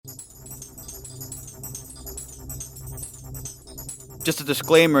Just a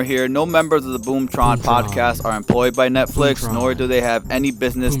disclaimer here, no members of the Boomtron podcast are employed by Netflix, nor do they have any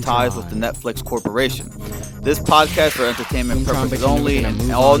business ties with the Netflix Corporation. This podcast for entertainment purposes only,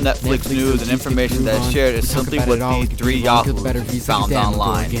 and all Netflix news and information that is shared is simply what these three yahoos found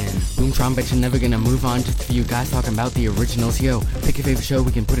online. Boomtron, bet you're never gonna move on. Just a few guys talking about the originals. Yo, pick your favorite show,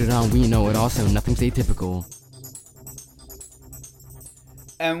 we can put it on. We know it also, nothing's atypical.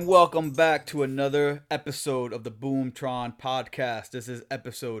 And welcome back to another episode of the Boomtron podcast. This is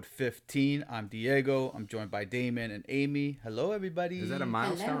episode 15. I'm Diego. I'm joined by Damon and Amy. Hello, everybody. Is that a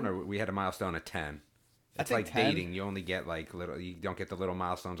milestone, or we had a milestone at 10? It's like 10? Dating. You only get like little. You don't get the little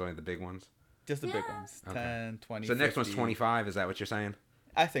milestones, only the big ones. Just the big ones. Okay. 10, 20. So the next one's 25. Is that what you're saying?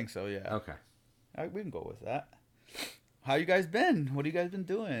 I think so. Yeah. Okay. All right, we can go with that. How you guys been? What have you guys been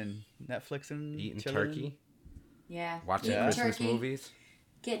doing? Netflix and eating chilling? turkey. Yeah. Watching Christmas movies.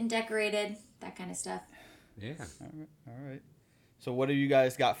 Getting decorated, that kind of stuff. Yeah. All right. So what do you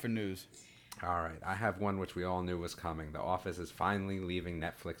guys got for news? All right. I have one which we all knew was coming. The Office is finally leaving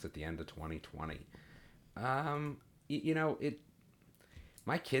Netflix at the end of 2020. You know,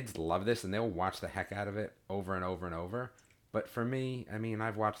 my kids love this and they'll watch the heck out of it over and over and over. But for me, I mean,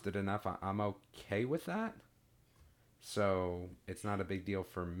 I've watched it enough. I'm okay with that. So it's not a big deal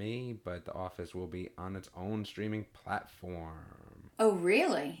for me, but The Office will be on its own streaming platform. Oh,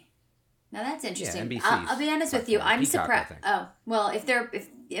 really? Now that's interesting. Yeah, I'll be honest with you. I'm surprised. Peacock, Oh, well, if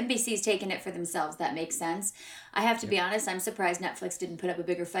NBC's taking it for themselves, that makes sense. I have to be honest. I'm surprised Netflix didn't put up a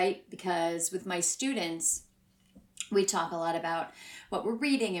bigger fight, because with my students, we talk a lot about what we're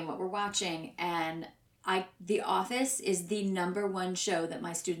reading and what we're watching, and The Office is the number one show that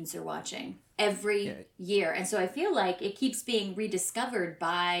my students are watching every year, and so I feel like it keeps being rediscovered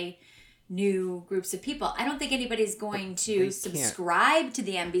by new groups of people. I don't think anybody's going to subscribe to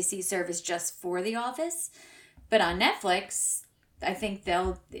the NBC service just for The Office, but on Netflix, I think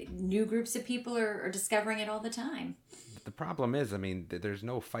new groups of people are discovering it all the time. The problem is, I mean, there's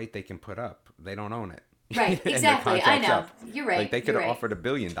no fight they can put up. They don't own it. Right, exactly. I know. You're right. Like, they could have offered $1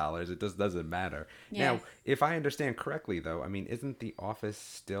 billion. It just doesn't matter. Yeah. Now, if I understand correctly, though, I mean, isn't The Office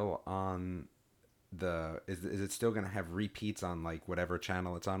still on is it still going to have repeats on like whatever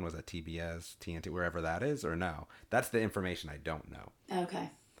channel it's on? Was it TBS, TNT, wherever that is, or no? That's the information I don't know. Okay.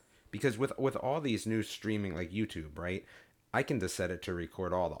 Because with all these new streaming, like YouTube, right? I can just set it to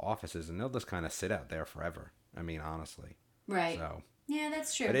record all the Offices, and they'll just kind of sit out there forever. I mean, honestly. Right. So. Yeah,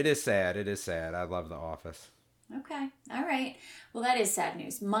 that's true. But it is sad. It is sad. I love The Office. Okay. All right. Well, that is sad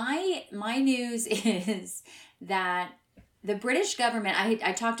news. My news is that the British government,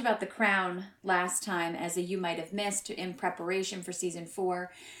 I talked about The Crown last time as you might have missed in preparation for season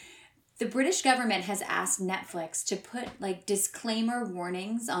 4. The British government has asked Netflix to put like disclaimer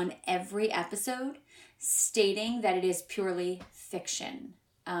warnings on every episode stating that it is purely fiction.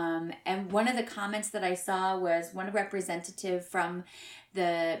 And one of the comments that I saw was one representative from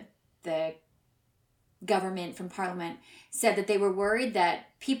the government, from Parliament, said that they were worried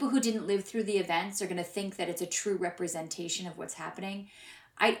that people who didn't live through the events are going to think that it's a true representation of what's happening.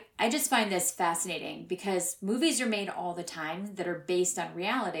 I just find this fascinating, because movies are made all the time that are based on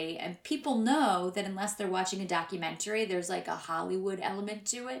reality, and people know that unless they're watching a documentary, there's like a Hollywood element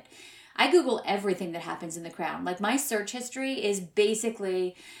to it. I Google everything that happens in The Crown. Like, my search history is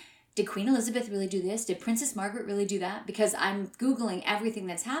basically, did Queen Elizabeth really do this? Did Princess Margaret really do that? Because I'm Googling everything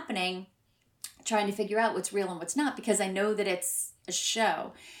that's happening, trying to figure out what's real and what's not, because I know that it's a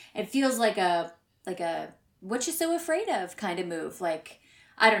show. It feels like a what you so afraid of kind of move. Like,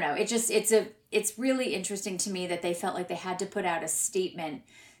 I don't know. It's really interesting to me that they felt like they had to put out a statement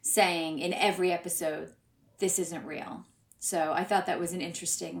saying in every episode, this isn't real. So I thought that was an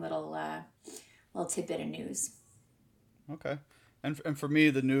interesting little tidbit of news. Okay. And for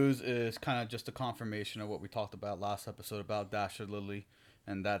me, the news is kind of just a confirmation of what we talked about last episode about Dasher Lily,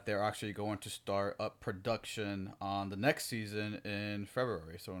 and that they're actually going to start up production on the next season in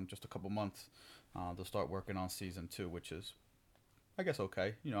February. So in just a couple months, they'll start working on season 2, which is, I guess,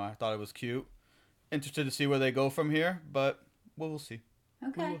 okay. You know, I thought it was cute. Interested to see where they go from here, but we'll see.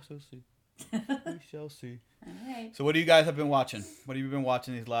 Okay. We will see. We shall see. All right. So what do you guys have been watching? What have you been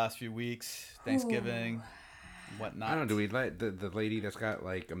watching these last few weeks? Thanksgiving, whatnot? I don't know. Do we let the lady that's got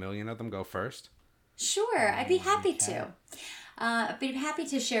like 1 million of them go first? Sure, I'd be happy to. I'd be happy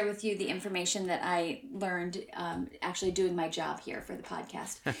to share with you the information that I learned actually doing my job here for the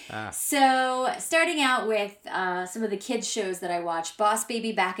podcast. So, starting out with some of the kids shows that I watched. Boss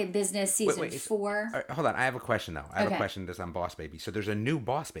Baby Back in Business season 4. Hold on, I have a question though. I have a question that's on Boss Baby. So there's a new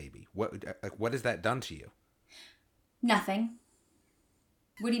Boss Baby. What has that done to you? Nothing.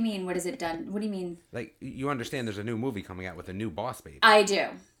 What do you mean? What has it done? What do you mean? Like, you understand there's a new movie coming out with a new boss baby. I do.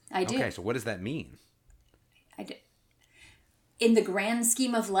 I do. Okay, so what does that mean? I do. In the grand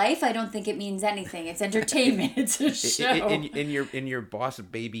scheme of life, I don't think it means anything. It's entertainment. It's a show. In your boss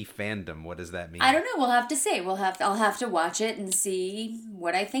baby fandom, what does that mean? I don't know. We'll have to see. I'll have to watch it and see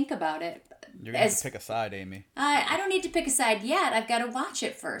what I think about it. You're going to have to pick a side, Amy. I don't need to pick a side yet. I've got to watch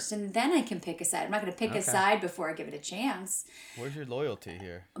it first, and then I can pick a side. I'm not going to pick a side before I give it a chance. Where's your loyalty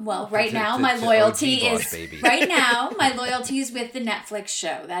here? Well, right now my loyalty is right now my loyalty is with the Netflix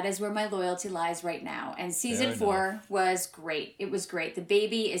show. That is where my loyalty lies right now. And season 4 was great. It was great. The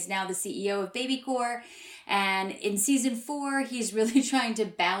baby is now the CEO of BabyCore, and in season 4, he's really trying to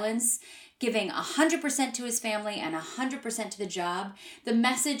balance giving 100% to his family and 100% to the job. The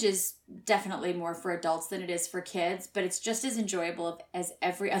message is definitely more for adults than it is for kids, but it's just as enjoyable as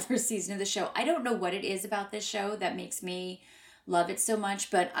every other season of the show. I don't know what it is about this show that makes me love it so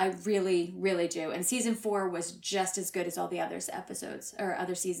much, but I really, really do. And season 4 was just as good as all the other episodes or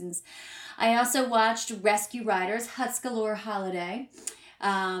other seasons. I also watched Rescue Riders Hutzgalore Holiday,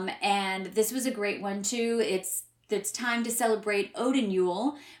 and this was a great one too. It's time to celebrate Odin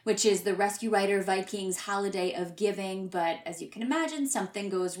Yule, which is the Rescue Rider Vikings holiday of giving. But as you can imagine, something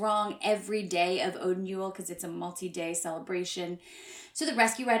goes wrong every day of Odin Yule because it's a multi-day celebration. So the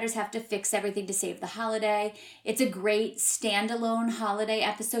Rescue Riders have to fix everything to save the holiday. It's a great standalone holiday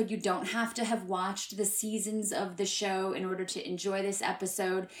episode. You don't have to have watched the seasons of the show in order to enjoy this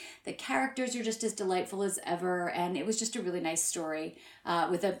episode. The characters are just as delightful as ever, and it was just a really nice story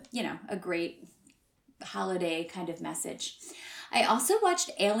with a great holiday kind of message. I also watched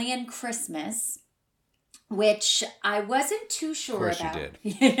Alien Christmas, which I wasn't too sure about. Of course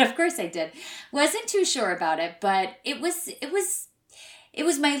you did. Of course I did. Wasn't too sure about it, but it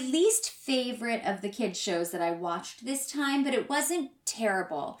was my least favorite of the kids shows that I watched this time, but it wasn't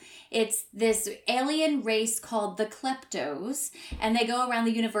terrible. It's this alien race called the Kleptos, and they go around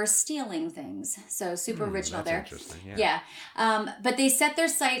the universe stealing things. So super original there. Interesting. Yeah. But they set their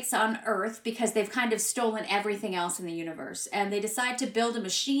sights on Earth because they've kind of stolen everything else in the universe. And they decide to build a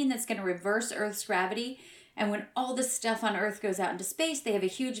machine that's going to reverse Earth's gravity. And when all the stuff on Earth goes out into space, they have a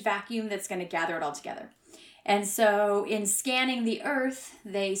huge vacuum that's going to gather it all together. And so in scanning the Earth,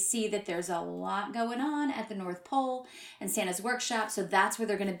 they see that there's a lot going on at the North Pole and Santa's workshop. So that's where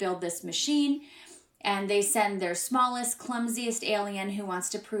they're going to build this machine. And they send their smallest, clumsiest alien who wants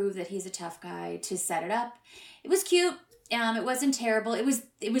to prove that he's a tough guy to set it up. It was cute. It wasn't terrible. It was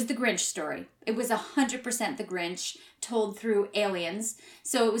the Grinch story. It was 100% the Grinch told through aliens.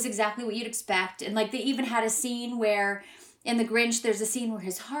 So it was exactly what you'd expect. And like they even had a scene where in The Grinch, there's a scene where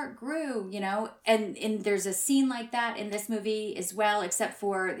his heart grew, and there's a scene like that in this movie as well, except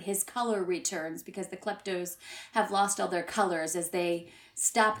for his color returns because the Kleptos have lost all their colors as they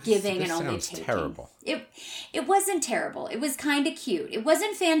stop giving and only taking. Terrible. It wasn't terrible. It was kind of cute. It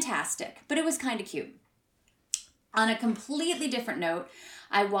wasn't fantastic, but it was kind of cute. On a completely different note,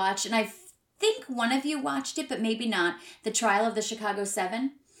 I watched, and I think one of you watched it, but maybe not, The Trial of the Chicago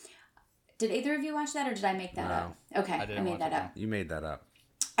 7. Did either of you watch that, or did I make that up? Okay, I made that up. You made that up.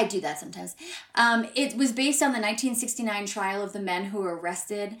 I do that sometimes. It was based on the 1969 trial of the men who were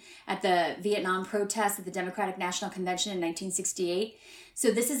arrested at the Vietnam protests at the Democratic National Convention in 1968.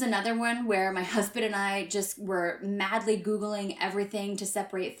 So this is another one where my husband and I just were madly Googling everything to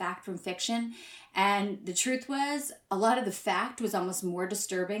separate fact from fiction. And the truth was, a lot of the fact was almost more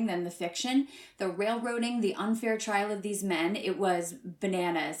disturbing than the fiction. The railroading, the unfair trial of these men, it was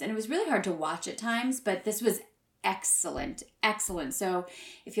bananas. And it was really hard to watch at times, but this was excellent. So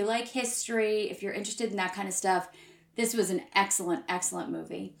if you like history, if you're interested in that kind of stuff, this was an excellent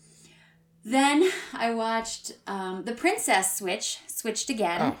movie. Then I watched The Princess switched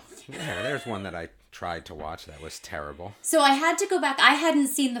again. Oh, yeah, there's one that I tried to watch that was terrible. So I had to go back. I hadn't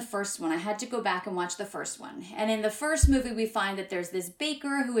seen the first one. I had to go back and watch the first one. And in the first movie, we find that there's this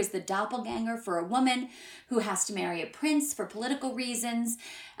baker who is the doppelganger for a woman who has to marry a prince for political reasons.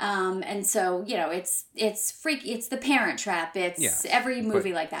 And so, it's freaky. It's The Parent Trap. It's every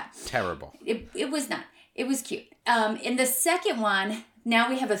movie like that. Terrible. It was not. It was cute. In the second one, now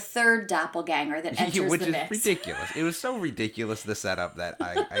we have a third doppelganger that enters Which the mix. Which is ridiculous. It was so ridiculous, the setup, that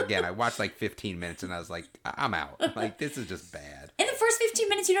I watched like 15 minutes and I was like, I'm out. Like, this is just bad. In the first 15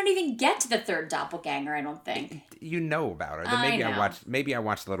 minutes, you don't even get to the third doppelganger, I don't think. You know about her. Then maybe I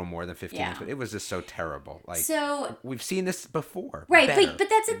watched a little more than 15 minutes, but it was just so terrible. Like, so we've seen this before. Right, better, but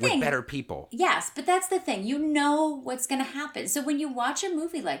that's the thing. With better people. Yes, but that's the thing. You know what's going to happen. So when you watch a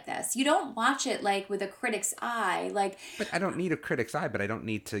movie like this, you don't watch it like with a critic's eye. But I don't need a critic's eye, but I don't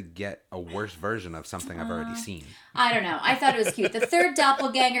need to get a worse version of something I've already seen. I don't know. I thought it was cute. The third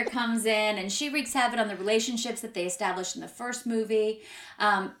doppelganger comes in, and she wreaks havoc on the relationships that they established in the first movie.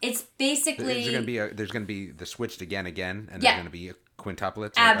 It's basically there's gonna be the switched again, and Yeah. there's gonna be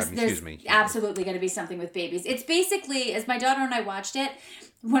quintuplets. There's absolutely going to be something with babies. It's basically, as my daughter and I watched it,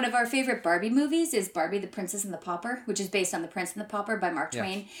 one of our favorite Barbie movies is Barbie, the Princess and the Pauper, which is based on The Prince and the Pauper by Mark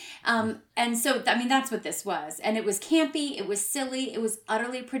Twain. And so, I mean, that's what this was. And it was campy, it was silly, it was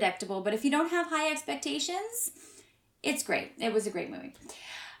utterly predictable. But if you don't have high expectations, it's great. It was a great movie.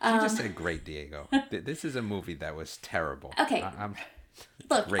 You just said great, Diego. This is a movie that was terrible. Okay.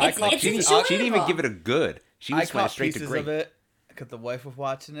 Look, great. it's enjoyable. She didn't even give it a good. She just went straight to great. Of it because the wife was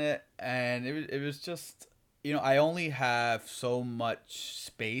watching it, and it was just, I only have so much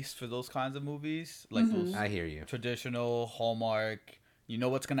space for those kinds of movies, like those. I hear you. Traditional Hallmark. You know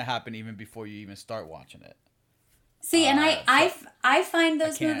what's gonna happen even before you even start watching it. See, and I find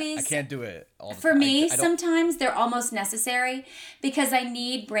those movies. I can't do it all the For time. me, sometimes they're almost necessary because I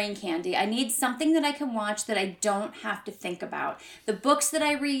need brain candy. I need something that I can watch that I don't have to think about. The books that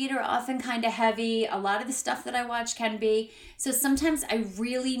I read are often kind of heavy. A lot of the stuff that I watch can be. So sometimes I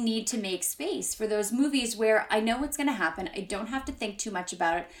really need to make space for those movies where I know what's going to happen. I don't have to think too much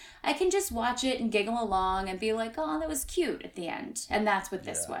about it. I can just watch it and giggle along and be like, oh, that was cute at the end. And that's what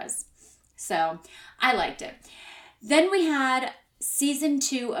this was. So I liked it. Then we had season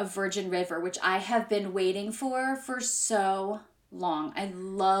 2 of Virgin River, which I have been waiting for so long. I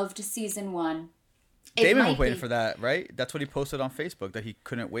loved season 1. Damon was waiting for that, right? That's what he posted on Facebook, that he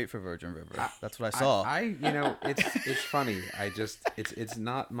couldn't wait for Virgin River. That's what I saw. It's funny. It's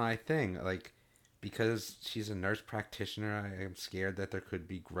not my thing. Like, because she's a nurse practitioner, I am scared that there could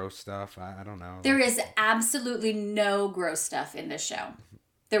be gross stuff. I don't know. There is absolutely no gross stuff in this show.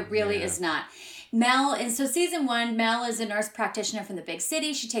 There really is not. So season 1, Mel is a nurse practitioner from the big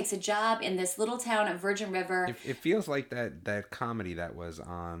city. She takes a job in this little town of Virgin River. It feels like that comedy that was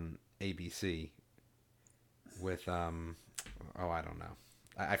on ABC with, I don't know.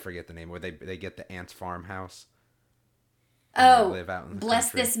 I forget the name, where they get the aunt's farmhouse. Live out in the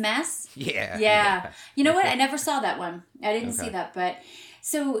Bless country. This Mess? Yeah. You know what? I never saw that one. I didn't see that, but...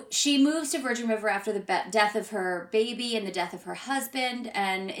 So she moves to Virgin River after the death of her baby and the death of her husband.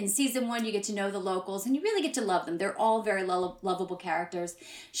 And in season 1, you get to know the locals and you really get to love them. They're all very lovable characters.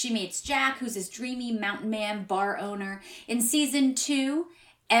 She meets Jack, who's this dreamy mountain man, bar owner. In season 2,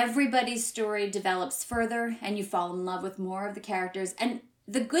 everybody's story develops further and you fall in love with more of the characters. And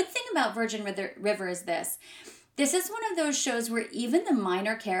the good thing about Virgin River is this. This is one of those shows where even the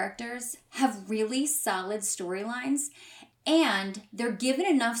minor characters have really solid storylines. And they're given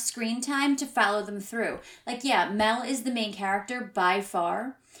enough screen time to follow them through. Like, Mel is the main character by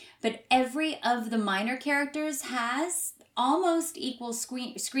far, but every of the minor characters has almost equal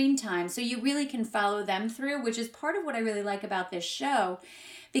screen time. So you really can follow them through, which is part of what I really like about this show,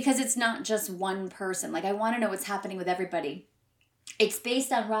 because it's not just one person. Like, I want to know what's happening with everybody. It's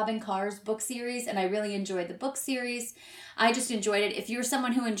based on Robin Carr's book series, and I really enjoyed the book series. I just enjoyed it. If you're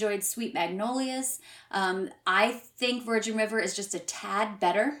someone who enjoyed Sweet Magnolias, I think Virgin River is just a tad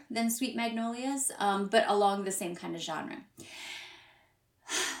better than Sweet Magnolias, but along the same kind of genre.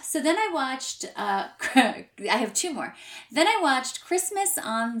 So then I watched, I have 2 more. Then I watched Christmas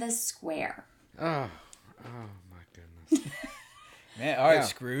on the Square. Oh my goodness. Man, all right,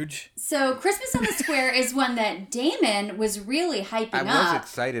 Scrooge. So Christmas on the Square is one that Damon was really hyping up. I was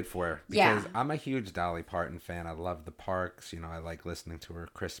excited for her because I'm a huge Dolly Parton fan. I love the parks. I like listening to her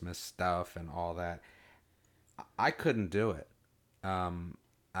Christmas stuff and all that. I couldn't do it.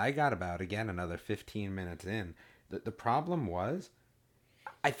 I got about, again, another 15 minutes in. The problem was,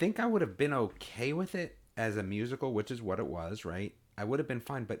 I think I would have been okay with it as a musical, which is what it was, right? I would have been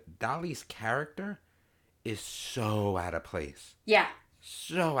fine. But Dolly's character is so out of place. Yeah.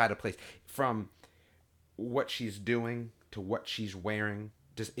 So out of place. From what she's doing to what she's wearing.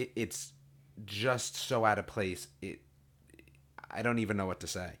 It's just so out of place. I don't even know what to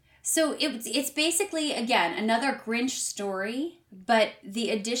say. So it's basically, again, another Grinch story, but the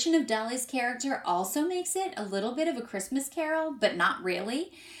addition of Dolly's character also makes it a little bit of a Christmas Carol, but not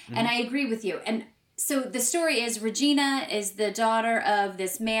really. Mm-hmm. And I agree with you. And so the story is Regina is the daughter of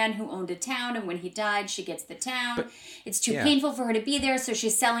this man who owned a town, and when he died, she gets the town. But, it's too painful for her to be there, so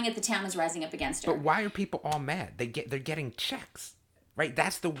she's selling it. The town is rising up against her. But why are people all mad? They're getting checks, right?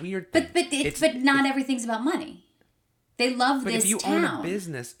 That's the weird thing. But not everything's about money. They love this town. But if you own a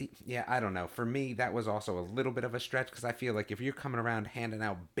business, I don't know. For me, that was also a little bit of a stretch because I feel like if you're coming around handing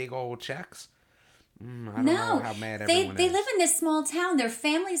out big old checks, I don't know No, how mad they everyone they is. live in this small town. Their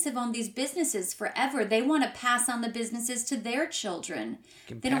families have owned these businesses forever. They want to pass on the businesses to their children. You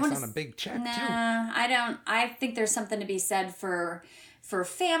can They don't pass want on a to. big check too. Nah, I don't. I think there's something to be said for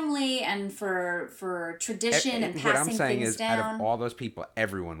family and for tradition and What I'm passing saying things is, out of down. all those people,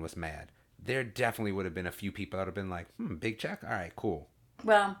 everyone was mad. There definitely would have been a few people that would have been like, big check? All right, cool.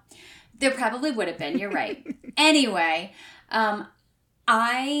 Well, there probably would have been. You're right. Anyway,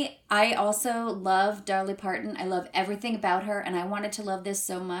 I also love Dolly Parton. I love everything about her, and I wanted to love this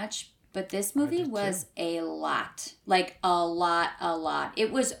so much. But this movie was a lot, like a lot.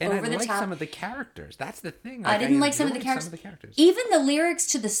 It was And over I the like top. some of the characters. That's the thing. I didn't like some of the enjoyed characters. Even the lyrics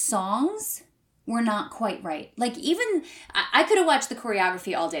to the songs were not quite right. Like even I could have watched the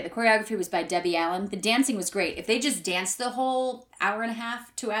choreography all day. The choreography was by Debbie Allen. The dancing was great. If they just danced the whole hour and a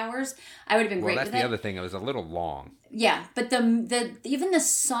half, 2 hours, I would have been great Well, with that's it. the other thing. It was a little long. Yeah, but the even the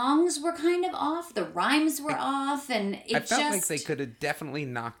songs were kind of off. The rhymes were off, and I felt like they could have definitely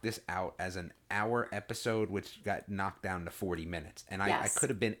knocked this out as an hour episode, which got knocked down to 40 minutes. And I could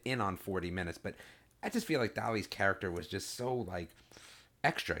have been in on 40 minutes, but I just feel like Dolly's character was just so, like,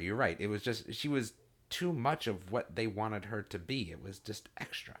 extra. You're right. It was just, she was too much of what they wanted her to be. It was just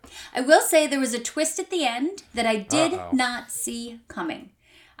extra. I will say there was a twist at the end that I did not see coming.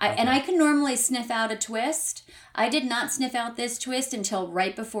 And I can normally sniff out a twist. I did not sniff out this twist until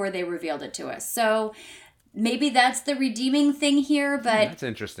right before they revealed it to us. So maybe that's the redeeming thing here, but that's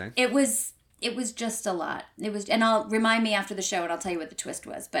interesting. It was just a lot. It was, and I'll remind me after the show and I'll tell you what the twist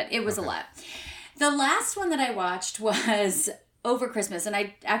was, but it was a lot. The last one that I watched was over Christmas, and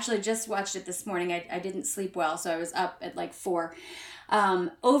I actually just watched it this morning. I didn't sleep well, so I was up at like 4.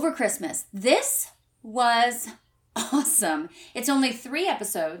 Over Christmas. This was awesome. It's only 3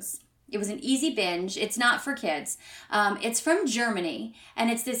 episodes. It was an easy binge. It's not for kids. It's from Germany, and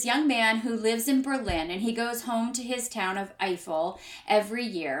it's this young man who lives in Berlin, and he goes home to his town of Eifel every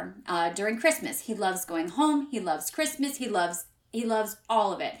year during Christmas. He loves going home. He loves Christmas. He loves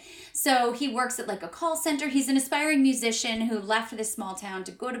all of it. So he works at like a call center. He's an aspiring musician who left this small town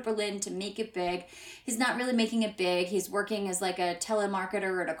to go to Berlin to make it big. He's not really making it big. He's working as like a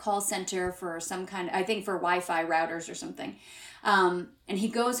telemarketer at a call center for some kind of, I think for Wi-Fi routers or something. And he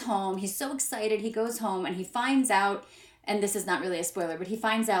goes home. He's so excited. He goes home and he finds out, and this is not really a spoiler, but he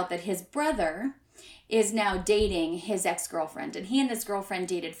finds out that his brother is now dating his ex-girlfriend. And he and this girlfriend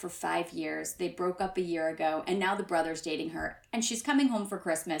dated for 5 years. They broke up a year ago, and now the brother's dating her. And she's coming home for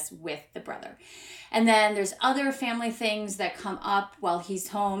Christmas with the brother. And then there's other family things that come up while he's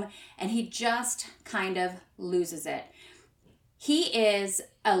home, and he just kind of loses it. He is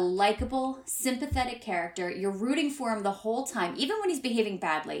a likable, sympathetic character. You're rooting for him the whole time, even when he's behaving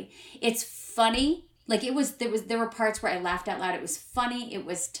badly. It's funny. Like there were parts where I laughed out loud. It was funny. It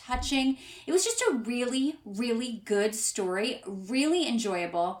was touching. It was just a really, really good story. Really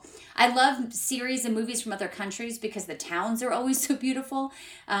enjoyable. I love series and movies from other countries because the towns are always so beautiful.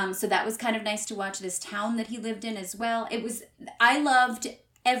 So that was kind of nice to watch this town that he lived in as well. I loved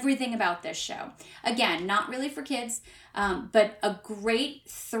everything about this show. Again, not really for kids, but a great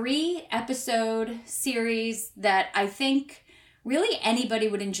 3-episode series that I think really anybody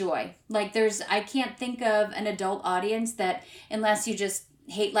would enjoy. Like I can't think of an adult audience that, unless you just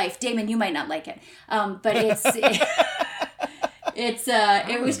hate life. Damon, you might not like it. But I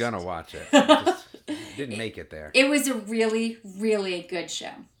was gonna watch it. I just didn't make it there. It was a really, really good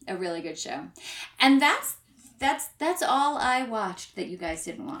show. A really good show. And that's all I watched that you guys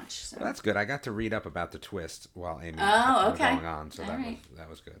didn't watch. So. Well, that's good. I got to read up about the twist while Amy was going on, so all that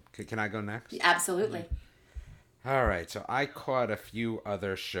was good. Can I go next? Absolutely. All right, so I caught a few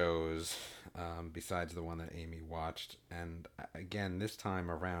other shows besides the one that Amy watched, and again, this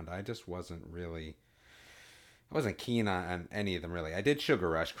time around, I just wasn't keen on any of them, really. I did Sugar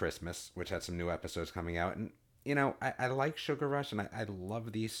Rush Christmas, which had some new episodes coming out, and, I like Sugar Rush, and I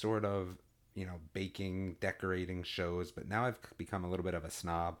love these sort of, baking, decorating shows, but now I've become a little bit of a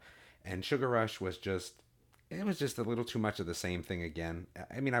snob, and Sugar Rush was just a little too much of the same thing again.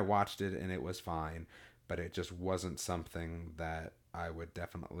 I mean, I watched it, and it was fine, but it just wasn't something that I would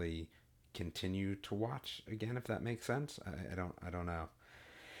definitely continue to watch again, if that makes sense. I don't know.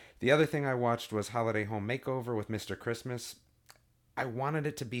 The other thing I watched was Holiday Home Makeover with Mr. Christmas. I wanted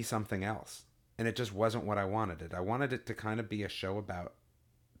it to be something else, and it just wasn't what I wanted it. I wanted it to kind of be a show about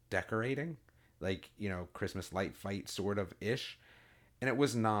decorating, like, Christmas light fight sort of ish. And it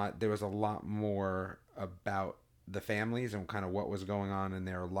was not. There was a lot more about the families and kind of what was going on in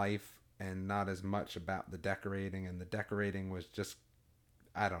their life, and not as much about the decorating. And the decorating was just,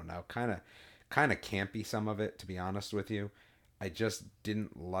 I don't know, kind of campy, some of it, to be honest with you. I just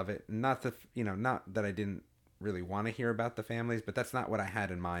didn't love it. Not not that I didn't really want to hear about the families, but that's not what I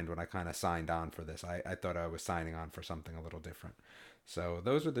had in mind when I kind of signed on for this. I thought I was signing on for something a little different. So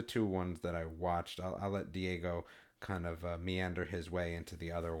those are the two ones that I watched. I'll let Diego kind of meander his way into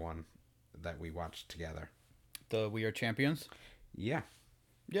the other one that we watched together. The We Are Champions. Yeah.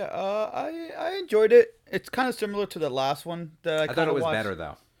 Yeah, I enjoyed it. It's kind of similar to the last one that I thought it was watched. better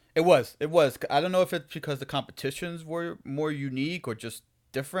though. It was. I don't know if it's because the competitions were more unique or just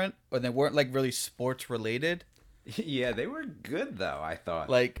different, or they weren't like really sports related. Yeah, they were good though, I thought.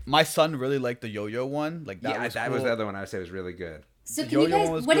 Like my son really liked the yo-yo one. Like that was that cool. was the other one I would say was really good. So The can you yo-yo guys,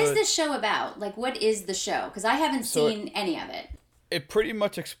 one was what is good. this show about? Like, what is the show? Because I haven't seen any of it. It pretty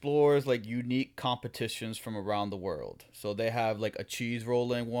much explores like unique competitions from around the world. So they have like a cheese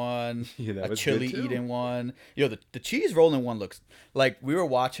rolling one, Yeah, that a was chili good, too. eating one. The cheese rolling one looks like we were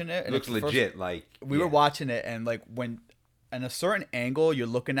watching it. It And looks it's the first- legit. Like we were watching it, and like when in a certain angle you're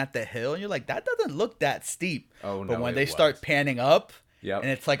looking at the hill and you're like, that doesn't look that steep. Oh, But no, when it they was. start panning up, Yep.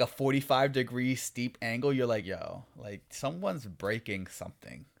 and it's like a 45-degree steep angle, you're like, yo, like someone's breaking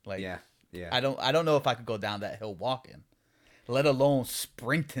something. Like Yeah. Yeah. I don't know if I could go down that hill walking, let alone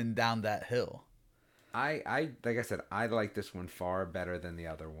sprinting down that hill. I like I said, I like this one far better than the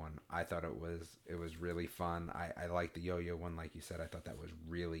other one. I thought it was really fun. I liked the yo-yo one, like you said. I thought that was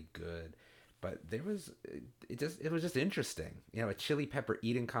really good. But it was just interesting. You know, a chili pepper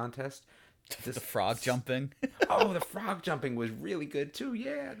eating contest. The frog jumping. Oh, the frog jumping was really good too.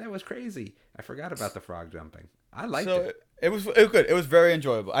 Yeah, that was crazy. I forgot about the frog jumping. I liked it. It was good. It was very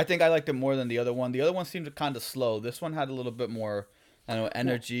enjoyable. I think I liked it more than the other one. The other one seemed kind of slow. This one had a little bit more, I don't know,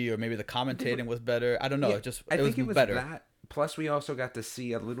 energy, or maybe the commentating was better. I don't know. Yeah, It was better. that. Plus, we also got to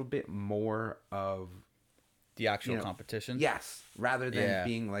see a little bit more of The actual competition. Yes, rather than Yeah.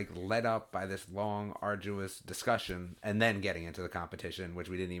 being like led up by this long, arduous discussion and then getting into the competition, which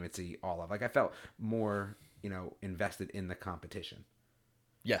we didn't even see all of. Like I felt more, invested in the competition.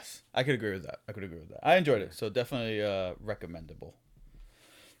 Yes, I could agree with that. I enjoyed it, so definitely recommendable.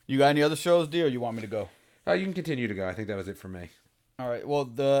 You got any other shows, D, or you want me to go? You can continue to go. I think that was it for me. All right. Well,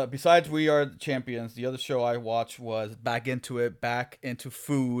 besides We Are the Champions, the other show I watched was back into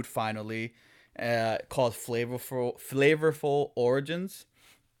food finally, called Flavorful Origins,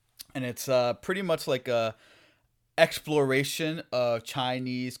 and it's pretty much like a exploration of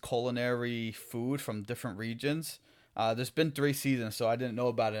Chinese culinary food from different regions. There's been 3 seasons, so I didn't know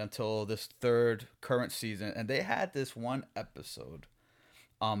about it until this third current season, and they had this one episode,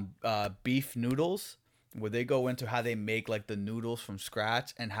 beef noodles, where they go into how they make like the noodles from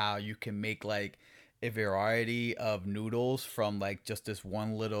scratch and how you can make like a variety of noodles from like just this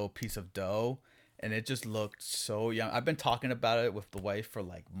one little piece of dough. And it just looked so yum. I've been talking about it with the wife for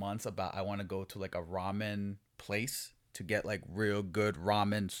like months about I want to go to like a ramen place to get like real good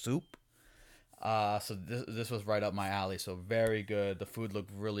ramen soup. So this was right up my alley. So very good. The food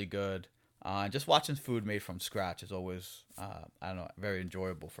looked really good. Just watching food made from scratch is always, I don't know, very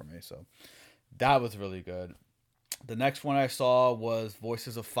enjoyable for me. So that was really good. The next one I saw was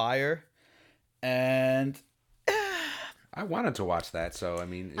Voices of Fire, and I wanted to watch that, so I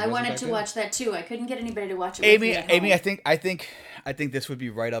mean, I wanted to watch that too. I couldn't get anybody to watch it. Amy, with me at home. I think this would be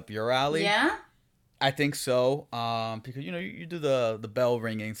right up your alley. Yeah. I think so. Because you do the bell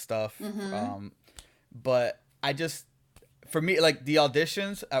ringing stuff. Mm-hmm. But I just, for me, like the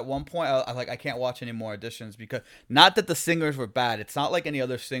auditions at one point, I can't watch any more auditions, because not that the singers were bad. It's not like any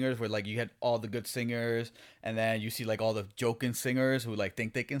other singers where like you had all the good singers and then you see like all the joking singers who like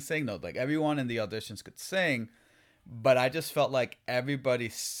think they can sing. No, like everyone in the auditions could sing, but I just felt like everybody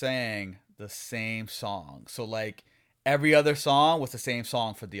sang the same song. So like every other song was the same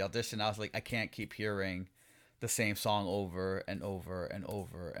song for the audition. I was like, I can't keep hearing the same song over and over and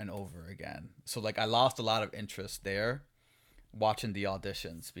over and over again. So like I lost a lot of interest there watching the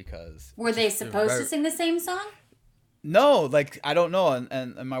auditions, because Were they supposed to sing the same song? no, like I don't know,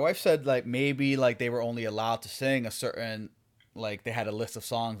 and my wife said like maybe like they were only allowed to sing a certain, like they had a list of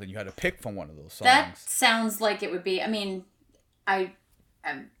songs and you had to pick from one of those songs. That sounds like it would be. I mean, I'm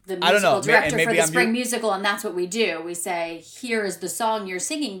the I don't know. musical director Maybe for the I'm spring musical, and that's what we do. We say, here is the song you're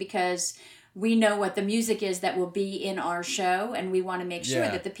singing, because we know what the music is that will be in our show, and we want to make sure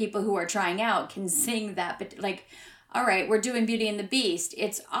Yeah. that the people who are trying out can sing that. But like, all right, we're doing Beauty and the Beast.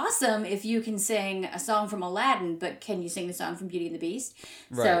 It's awesome if you can sing a song from Aladdin, but can you sing the song from Beauty and the Beast?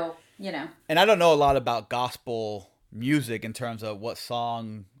 Right. So, And I don't know a lot about gospel music in terms of what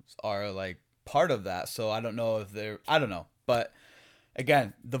songs are like part of that. So I don't know if I don't know. But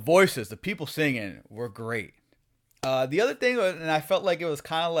again, the voices, the people singing were great. The other thing, and I felt like it was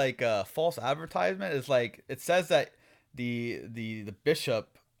kind of like a false advertisement, is like it says that the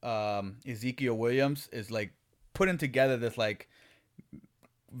bishop, Ezekiel Williams, is like putting together this like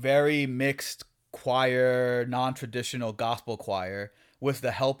very mixed choir, non-traditional gospel choir with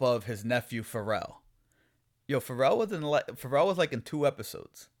the help of his nephew Pharrell. Yo, Pharrell was like in 2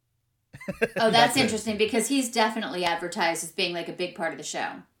 episodes. Oh, that's interesting because he's definitely advertised as being like a big part of the show.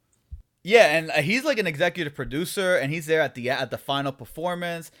 Yeah, and he's like an executive producer, and he's there at the final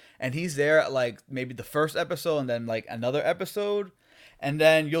performance, and he's there at like maybe the first episode, and then like another episode, and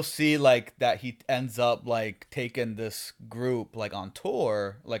then you'll see like that he ends up like taking this group like on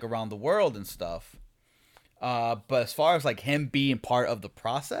tour like around the world and stuff. But as far as like him being part of the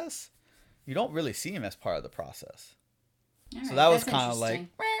process, you don't really see him as part of the process. All so right, that was that's kind of like.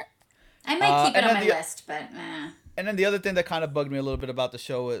 I might keep it on my list, but. And then the other thing that kind of bugged me a little bit about the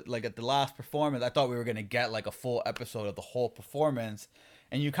show, like at the last performance, I thought we were going to get like a full episode of the whole performance.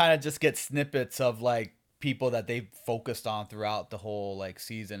 And you kind of just get snippets of like people that they focused on throughout the whole like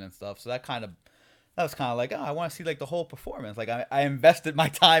season and stuff. So that was kind of like, oh, I want to see like the whole performance. Like I invested my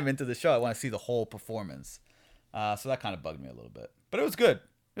time into the show. I want to see the whole performance. So that kind of bugged me a little bit. But it was good.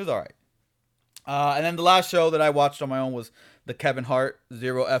 It was all right. And then the last show that I watched on my own was the Kevin Hart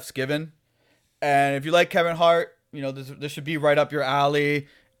Zero F's Given. And if you like Kevin Hart, you know, this should be right up your alley.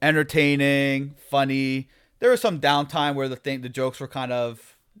 Entertaining, funny. There was some downtime where the jokes were kind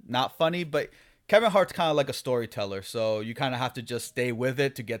of not funny, but Kevin Hart's kind of like a storyteller, so you kind of have to just stay with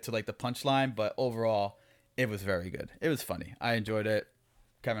it to get to like the punchline. But overall, it was very good. It was funny. I enjoyed it.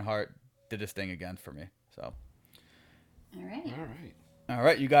 Kevin Hart did his thing again for me. So. All right. All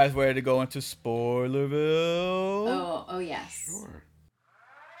right. You guys ready to go into Spoilerville? Oh yes. Sure.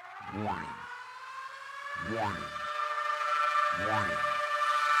 Warning.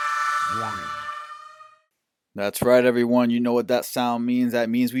 That's right, everyone. You know what that sound means. That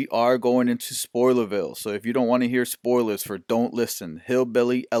means we are going into Spoilerville. So if you don't want to hear spoilers for Don't Listen,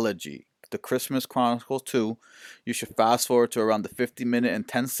 Hillbilly, Elegy, The Christmas Chronicles 2, you should fast forward to around the 50-minute and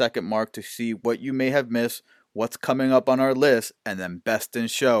 10-second mark to see what you may have missed, what's coming up on our list, and then Best in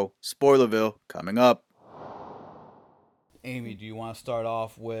Show, Spoilerville, coming up. Amy, do you want to start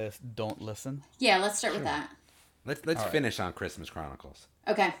off with Don't Listen? Yeah, let's start with that. Let's finish on Christmas Chronicles.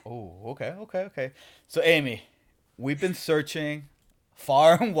 Okay. Oh, okay. So, Amy, we've been searching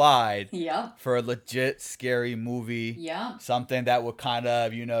far and wide for a legit scary movie. Yeah. Something that would kind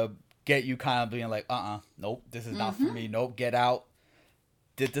of, get you kind of being like, nope, this is not for me. Nope, get out.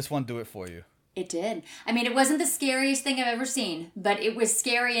 Did this one do it for you? It did. I mean, it wasn't the scariest thing I've ever seen, but it was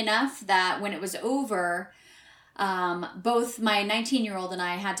scary enough that when it was over... both my 19-year-old and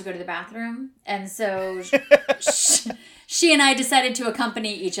I had to go to the bathroom. And so she and I decided to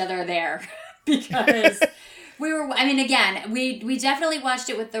accompany each other there because we definitely watched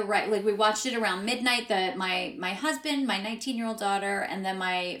it with the right, like we watched it around midnight. My husband, my 19-year-old daughter, and then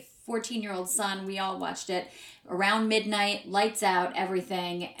my 14-year-old son, we all watched it around midnight, lights out,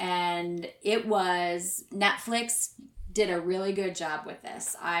 everything. And it was Netflix did a really good job with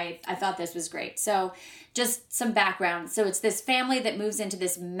this. I thought this was great. So just some background. So it's this family that moves into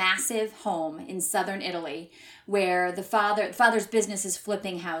this massive home in southern Italy where the father's business is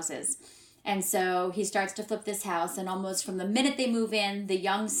flipping houses. And so he starts to flip this house, and almost from the minute they move in, the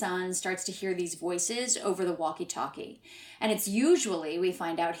young son starts to hear these voices over the walkie-talkie. And it's usually, we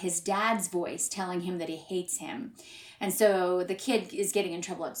find out, his dad's voice telling him that he hates him. And so the kid is getting in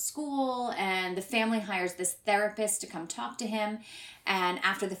trouble at school, and the family hires this therapist to come talk to him. And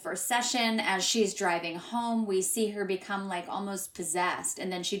after the first session, as she's driving home, we see her become like almost possessed,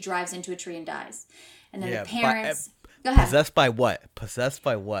 and then she drives into a tree and dies. And then the parents... Go ahead. Possessed by what? Possessed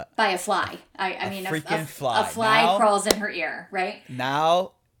by what? By a fly. I mean, freaking fly. A fly now, crawls in her ear, right?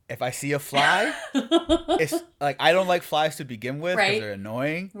 Now, if I see a fly, it's like I don't like flies to begin with because they're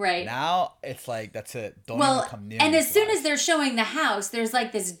annoying. Right. Now, it's like, that's it. Don't even come near and me, as soon as they're showing the house, there's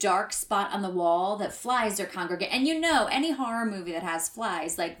like this dark spot on the wall that flies are congregating. And any horror movie that has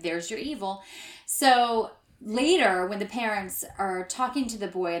flies, like, there's your evil. So... later, when the parents are talking to the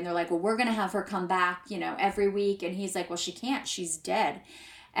boy and they're like, well, we're going to have her come back, every week. And he's like, well, she can't. She's dead.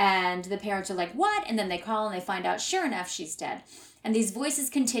 And the parents are like, what? And then they call and they find out, sure enough, she's dead. And these voices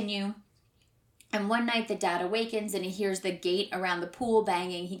continue. And one night the dad awakens and he hears the gate around the pool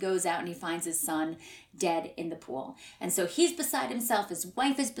banging. He goes out and he finds his son dead in the pool. And so he's beside himself. His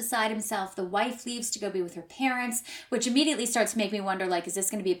wife is beside himself. The wife leaves to go be with her parents, which immediately starts to make me wonder, like, is this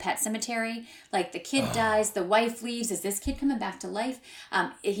going to be a Pet Cemetery? Like, the kid dies, the wife leaves. Is this kid coming back to life?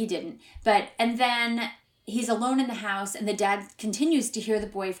 He didn't. And then he's alone in the house, and the dad continues to hear the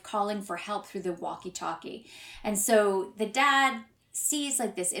boy calling for help through the walkie-talkie. And so the dad sees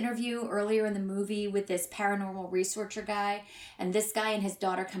like this interview earlier in the movie with this paranormal researcher guy, and this guy and his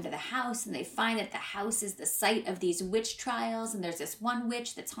daughter come to the house, and they find that the house is the site of these witch trials, and there's this one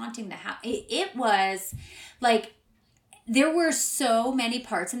witch that's haunting the house. It was like, there were so many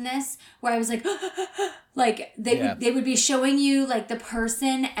parts in this where I was like, like they would be showing you like the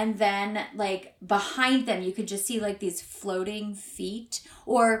person, and then like behind them you could just see like these floating feet.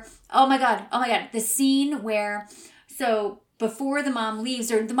 Or oh my god, the scene where, so before the mom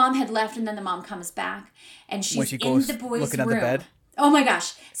leaves, or the mom had left and then the mom comes back and she's she goes in the boy's looking room. at the bed. Oh my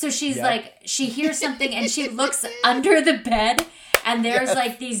gosh. So she's like, she hears something and she looks under the bed, and there's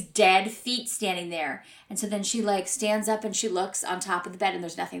like these dead feet standing there. And so then she like stands up and she looks on top of the bed and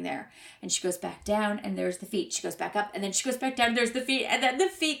there's nothing there. And she goes back down and there's the feet. She goes back up and then she goes back down and there's the feet. And then the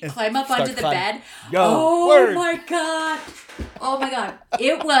feet climb up onto the bed. My God. Oh my God.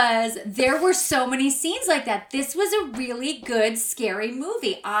 There were so many scenes like that. This was a really good, scary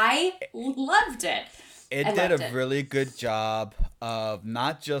movie. I loved it. It did a really good job of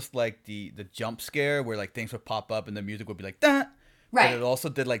not just like the jump scare where like things would pop up and the music would be like that. Right. But it also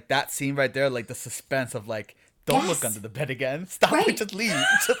did like that scene right there, like the suspense of like, don't look under the bed again. Stop it. Just leave.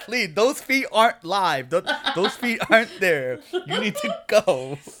 Just leave. Those feet aren't live. Those feet aren't there. You need to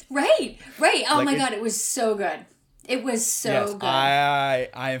go. Right. Oh my God. It was so good. It was so good.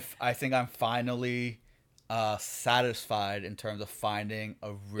 I think I'm finally satisfied in terms of finding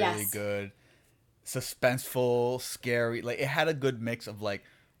a really good, suspenseful, scary, like it had a good mix of like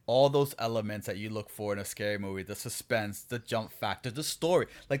all those elements that you look for in a scary movie: the suspense, the jump factor, the story.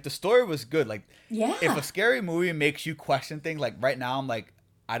 Like the story was good. Like if a scary movie makes you question things, like right now I'm like,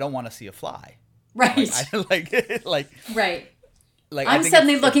 I don't want to see a fly. Right. Right. Like I'm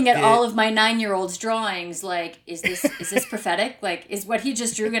suddenly looking at all of my 9-year-old's drawings. Like, is this prophetic? Like, is what he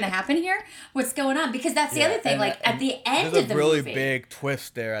just drew going to happen here? What's going on? Because that's the other thing. Like at the end of the movie, there's a really big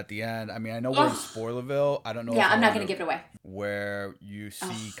twist there at the end. I mean, I know we're in Spoilerville. I don't know. Yeah, I'm not going to give it away. Where you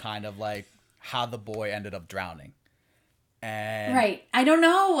see kind of like how the boy ended up drowning. And right. I don't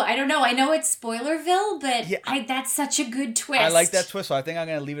know. I know it's Spoilerville, but that's such a good twist. I like that twist, so I think I'm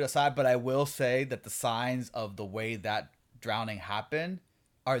going to leave it aside. But I will say that the signs of the way that drowning happened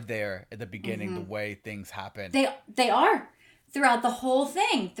are there at the beginning. The way things happen, they are throughout the whole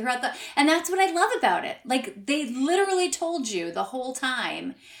thing, and that's what I love about it. Like they literally told you the whole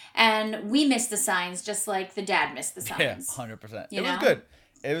time, and we missed the signs just like the dad missed the signs. 100%. It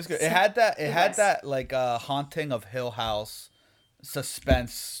was good. It had that like haunting of Hill House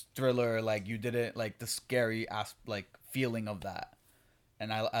suspense thriller. Like you didn't like the scary like feeling of that,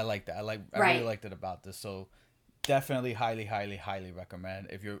 and I like that. I really liked it about this. So definitely highly recommend.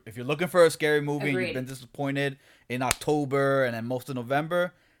 If you're looking for a scary movie and you've been disappointed in October and then most of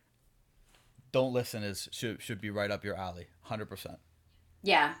November, Don't Listen should be right up your alley. 100%.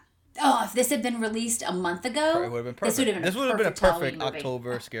 Yeah. Oh, if this had been released a month ago, it would have been perfect. This would have been a perfect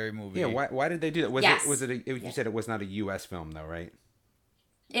October scary movie. Yeah, why did they do that? You said it was not a US film though, right?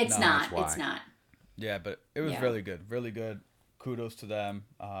 It's not. Yeah, but it was really good. Really good. Kudos to them.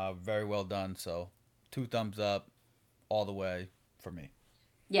 Very well done. So 2 thumbs up all the way for me.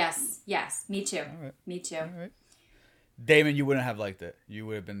 Yes, me too. All right. Me too. All right. Damon, you wouldn't have liked it. You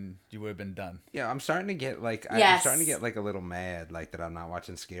would have been done. Yeah, I'm starting to get like I'm starting to get like a little mad like that I'm not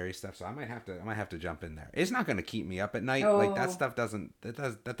watching scary stuff, so I might have to jump in there. It's not going to keep me up at night. Oh. Like that stuff doesn't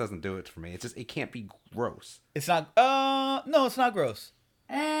do it for me. It's just it can't be gross. It's not no, it's not gross.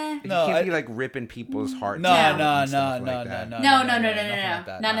 You can't be like ripping people's hearts. No. None of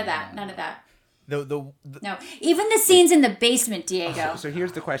that. No, even the scenes in the basement, Diego. So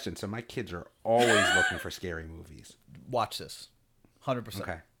here's the question. So my kids are always looking for scary movies. Watch this. 100%.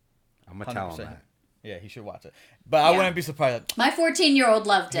 Okay. I'm going to tell them that. Yeah, he should watch it. But I wouldn't be surprised. My 14-year-old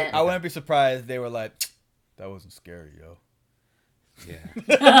loved it. I wouldn't be surprised they were like, that wasn't scary, yo. Yeah.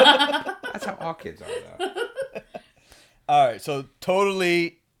 That's how all kids are, though. All right, so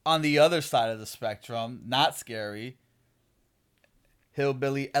totally on the other side of the spectrum, not scary.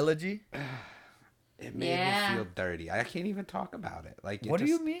 Hillbilly Elegy. It made me feel dirty. I can't even talk about it. Like, what do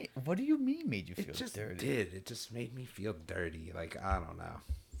you mean? What do you mean made you feel dirty? It just did. It just made me feel dirty. Like, I don't know.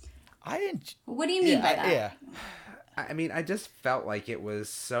 I didn't. What do you mean by that? Yeah. I mean, I just felt like it was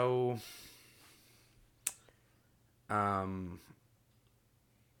so. I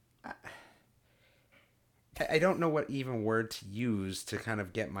don't know what even word to use to kind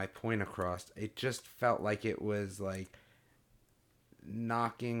of get my point across. It just felt like it was like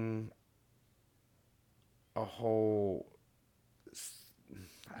knocking a whole,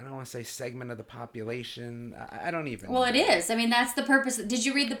 I don't want to say segment of the population. I don't even. Well, it is. I mean, that's the purpose. Did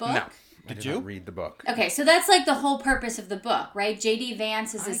you read the book? No. I Did did not you? read the book. Okay, so that's like the whole purpose of the book, right? J.D.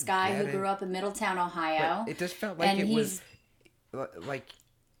 Vance is this I guy get who grew it. up in Middletown, Ohio. But it just felt like and it he's was like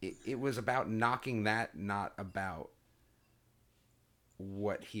it was about knocking that, not about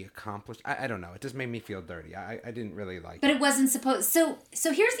what he accomplished. I don't know. It just made me feel dirty. I didn't really like but it. it wasn't supposed. So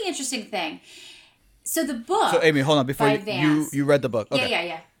here's the interesting thing. So the book. So Amy, hold on. Before by you Vance, you read the book. Okay.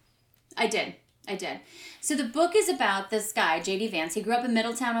 Yeah. I did. So the book is about this guy, J.D. Vance. He grew up in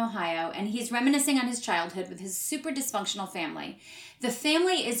Middletown, Ohio, and he's reminiscing on his childhood with his super dysfunctional family. The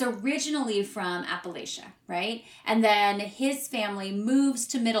family is originally from Appalachia, right? And then his family moves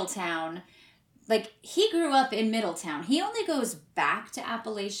to Middletown. Like, he grew up in Middletown. He only goes back to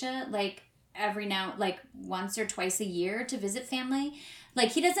Appalachia, like, once or twice a year to visit family.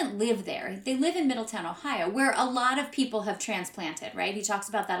 Like, he doesn't live there. They live in Middletown, Ohio, where a lot of people have transplanted, right? He talks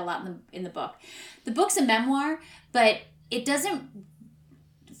about that a lot in the book. The book's a memoir, but it doesn't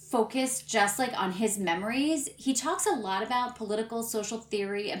focus just, like, on his memories. He talks a lot about political, social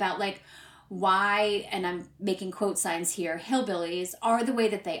theory, about, like, why, and I'm making quote signs here, hillbillies are the way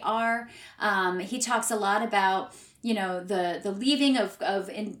that they are. He talks a lot about, the leaving of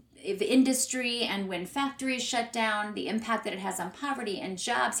industry and when factories shut down, the impact that it has on poverty and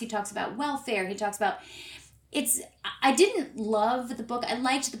jobs. He talks about welfare. He talks about I didn't love the book. I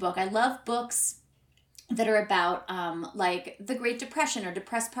liked the book. I love books that are about like the Great Depression or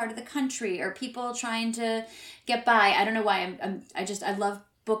depressed part of the country or people trying to get by. I don't know why I love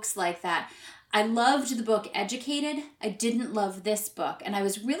books like that. I loved the book Educated. I didn't love this book. And I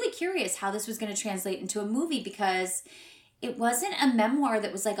was really curious how this was going to translate into a movie because it wasn't a memoir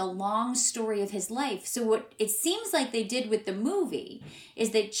that was like a long story of his life. So what it seems like they did with the movie is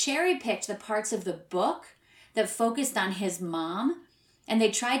they cherry-picked the parts of the book that focused on his mom, and they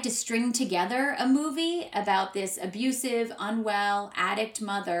tried to string together a movie about this abusive, unwell, addict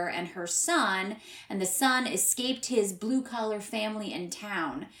mother and her son, and the son escaped his blue-collar family in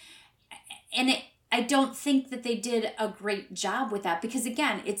town. And I don't think that they did a great job with that because,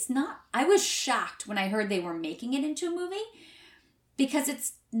 again, I was shocked when I heard they were making it into a movie because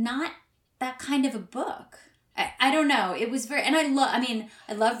it's not that kind of a book. I don't know. It was very, and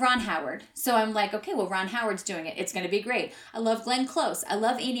I love Ron Howard. So I'm like, okay, well, Ron Howard's doing it. It's going to be great. I love Glenn Close. I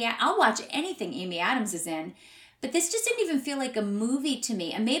love Amy. I'll watch anything Amy Adams is in. But this just didn't even feel like a movie to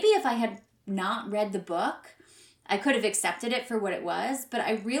me. And maybe if I had not read the book, I could have accepted it for what it was. But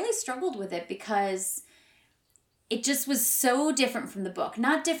I really struggled with it because it just was so different from the book.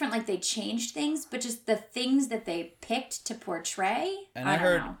 Not different like they changed things, but just the things that they picked to portray. And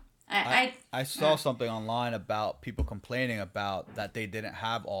I saw something online about people complaining about that they didn't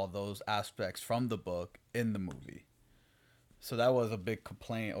have all those aspects from the book in the movie. So that was a big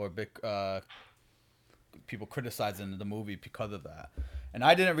complaint or a big people criticizing the movie because of that. And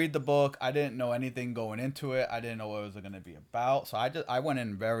I didn't read the book. I didn't know anything going into it. I didn't know what it was going to be about. So I went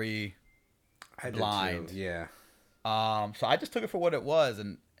in very blind. Did too, yeah. So I just took it for what it was,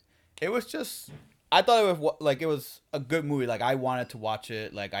 and it was just. I thought it was a good movie. Like I wanted to watch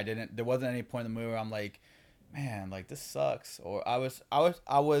it. Like there wasn't any point in the movie where I'm like, man, like this sucks. Or I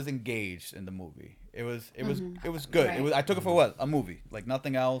was engaged in the movie. It was good. Right. I took it for what? A movie. Like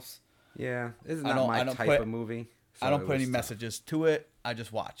nothing else. Yeah, this is not my type of movie. So I don't put any messages to it. I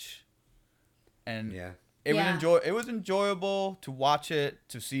just watch. And yeah, it was enjoyable to watch it,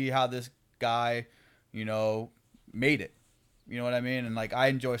 to see how this guy, made it. You know what I mean? And like I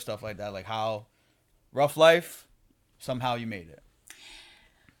enjoy stuff like that, like how rough life, somehow you made it.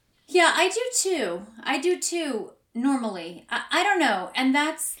 Yeah, I do too. Normally, I don't know, and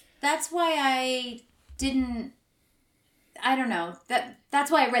that's why I didn't. I don't know. That's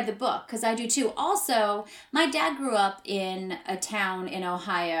why I read the book, because I do too. Also, my dad grew up in a town in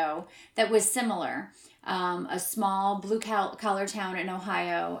Ohio that was similar. A small blue-collar town in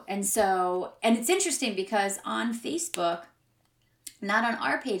Ohio. And it's interesting because on Facebook, not on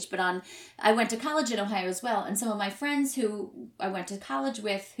our page, but I went to college in Ohio as well. And some of my friends who I went to college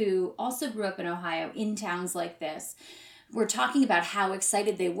with who also grew up in Ohio in towns like this were talking about how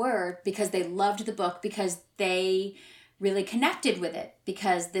excited they were because they loved the book, because they really connected with it,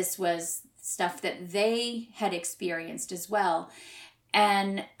 because this was stuff that they had experienced as well.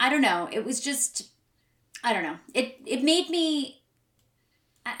 And I don't know, it was just, I don't know, it made me,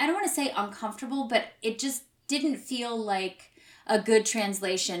 I don't want to say uncomfortable, but it just didn't feel like a good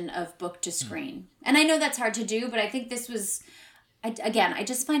translation of book to screen. And I know that's hard to do, but I think this was, I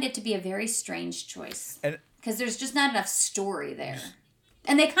just find it to be a very strange choice. Because there's just not enough story there.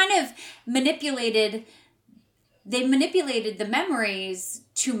 And they kind of manipulated the memories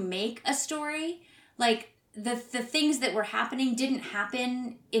to make a story. Like, the things that were happening didn't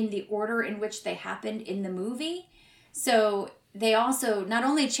happen in the order in which they happened in the movie. So they also not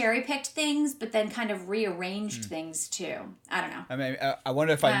only cherry picked things, but then kind of rearranged things too. I don't know. I mean, I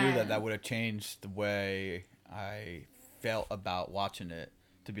wonder if I knew that would have changed the way I felt about watching it.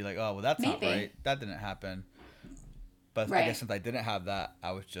 To be like, oh, well, that's not right. That didn't happen. But I guess since I didn't have that,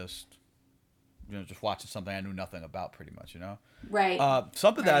 I was just, just watching something I knew nothing about, pretty much, Right.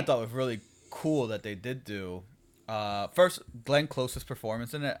 Something that I thought was really cool that they did do. First, Glenn Close's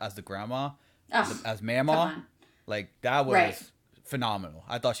performance in it as the grandma, as Mama, like that was phenomenal.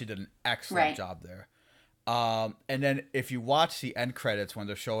 I thought she did an excellent job there. And then if you watch the end credits when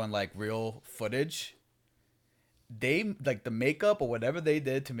they're showing like real footage, they like the makeup or whatever they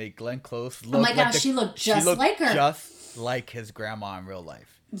did to make Glenn Close look. Oh my gosh, she looked just like her, just like his grandma in real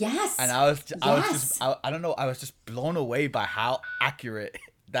life. Yes. And I was I don't know, I was just blown away by how accurate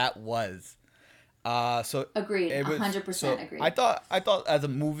that was. So agreed, 100% agreed. I thought as a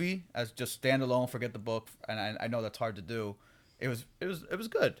movie, as just standalone, forget the book, and I know that's hard to do. It was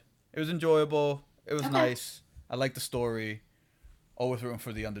good. It was enjoyable. It was nice. I liked the story. Always rooting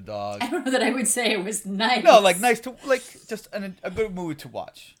for the underdog. I don't know that I would say it was nice. No, like nice to just a good movie to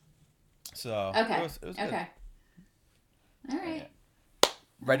watch. So it was good. Okay. All right.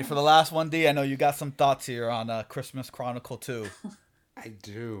 Ready for the last one, D? I know you got some thoughts here on Christmas Chronicle 2. I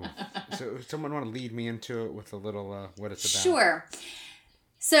do. So someone want to lead me into it with a little what it's about? Sure.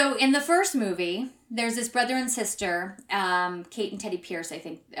 So in the first movie, there's this brother and sister, Kate and Teddy Pierce, I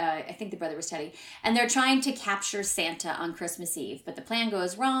think the brother was Teddy, and they're trying to capture Santa on Christmas Eve, but the plan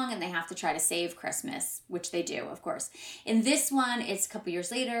goes wrong and they have to try to save Christmas, which they do, of course. In this one, it's a couple years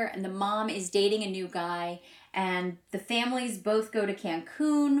later, and the mom is dating a new guy, and the families both go to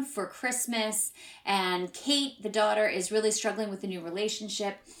Cancun for Christmas, and Kate, the daughter, is really struggling with the new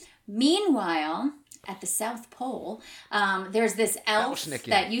relationship. Meanwhile, at the South Pole, there's this elf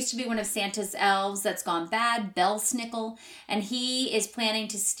that used to be one of Santa's elves that's gone bad, Belsnickel, and he is planning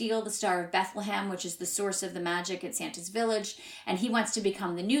to steal the Star of Bethlehem, which is the source of the magic at Santa's village, and he wants to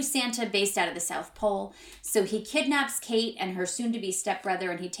become the new Santa based out of the South Pole. So he kidnaps Kate and her soon-to-be stepbrother,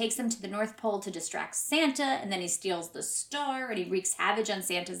 and he takes them to the North Pole to distract Santa, and then he steals the star, and he wreaks havoc on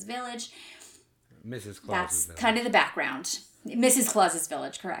Santa's village. Mrs. Claus's That's village. kind of the background. Mrs. Claus's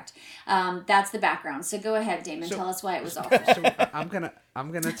village, correct. That's the background. So go ahead, Damon. Tell us why it was awful. So I'm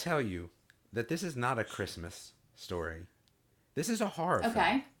gonna tell you that this is not a Christmas story. This is a horror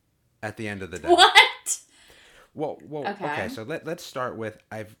film. At the end of the day. What? Well. Okay. So let's start with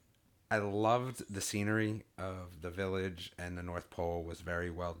I loved the scenery of the village, and the North Pole was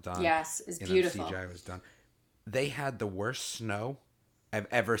very well done. Yes, it's beautiful. The CGI was done. They had the worst snow I've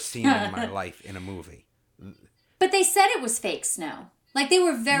ever seen in my life in a movie. But they said it was fake snow. Like, they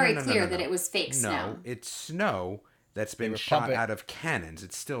were very clear that it was fake snow. No, it's snow that's been shot out of cannons.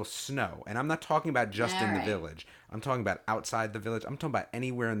 It's still snow. And I'm not talking about just in the village. I'm talking about outside the village. I'm talking about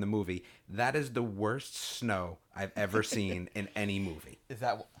anywhere in the movie. That is the worst snow I've ever seen in any movie. Is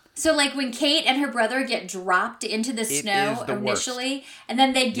that... So, like, when Kate and her brother get dropped into the snow initially, and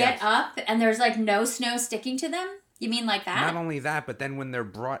then they get up, and there's, like, no snow sticking to them? You mean like that? Not only that, but then when they're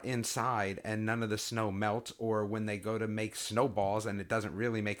brought inside and none of the snow melts, or when they go to make snowballs and it doesn't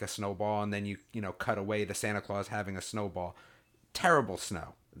really make a snowball, and then you cut away to Santa Claus having a snowball. Terrible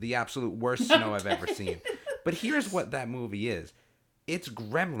snow. The absolute worst snow I've ever seen. But here's what that movie is. It's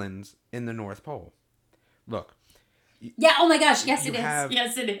Gremlins in the North Pole. Look. Yeah, oh my gosh, yes it is.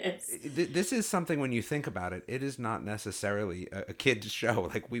 Yes it is. This is something, when you think about it, it is not necessarily a kid's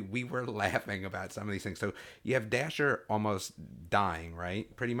show. Like, we were laughing about some of these things. So you have Dasher almost dying,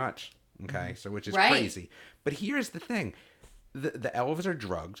 right? Pretty much. Okay, so which is crazy. But here's the thing. The elves are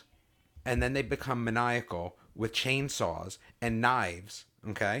drugged, and then they become maniacal with chainsaws and knives,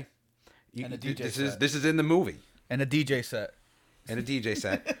 okay? And a DJ set. This is in the movie. And a DJ set. And a DJ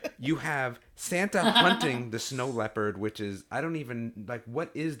set. You have Santa hunting the snow leopard, which is, I don't even, like, what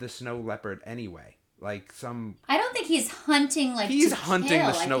is the snow leopard anyway? Like I don't think he's hunting He's hunting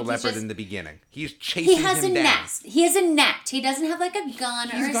the snow leopard in the beginning. He's chasing him down. He has a net. He has a net. He doesn't have like a gun or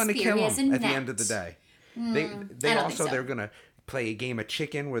a spear. He's going to kill him at the end of the day. They're going to play a game of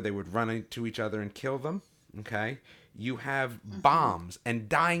chicken where they would run into each other and kill them. Okay. You have bombs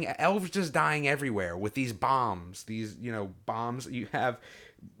and elves just dying everywhere with these bombs. These, bombs. You have,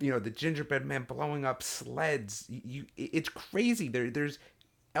 the gingerbread man blowing up sleds. It's crazy. There's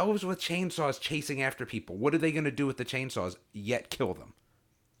elves with chainsaws chasing after people. What are they going to do with the chainsaws? Yet kill them.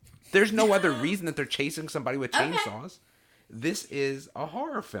 There's no other reason that they're chasing somebody with chainsaws. this is a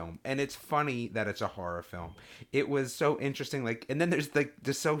horror film, and it's funny that it's a horror film. It was so interesting, like, and then there's like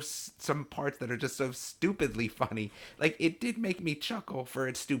just some parts that are just so stupidly funny. Like, it did make me chuckle for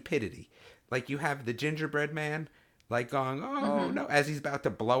its stupidity. Like, you have the gingerbread man, like, going, oh no, as he's about to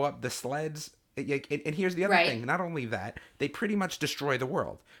blow up the sleds. And here's the other thing. Not only that, they pretty much destroy the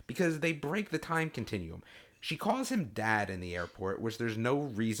world because they break the time continuum. She calls him dad in the airport, which there's no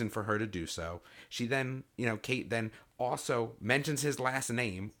reason for her to do so. She then, Kate then also mentions his last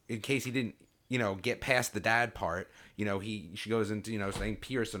name in case he didn't, get past the dad part. She goes into, saying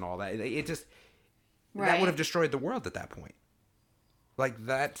Pierce and all that. It just, that would have destroyed the world at that point. Like,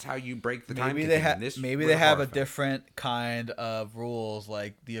 that's how you break the time continuum. Maybe they have a different kind of rules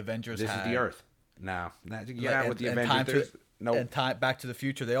like the Avengers This had. is the Earth. No. Get out with the Avengers. And Back to the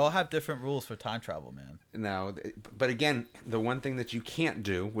Future. They all have different rules for time travel, man. No. But again, the one thing that you can't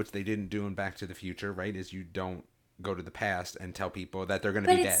do, which they didn't do in Back to the Future, right, is you don't go to the past and tell people that they're going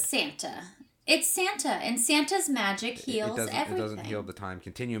to be dead. But it's Santa. It's Santa, and Santa's magic heals everything. It doesn't heal the time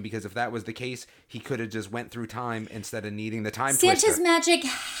continuum, because if that was the case, he could have just went through time instead of needing the time Santa's twister.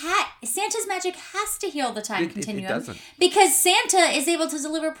 Santa's magic has to heal the time continuum. It doesn't. Because Santa is able to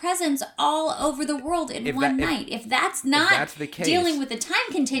deliver presents all over the world in one night. If that's not the case, dealing with the time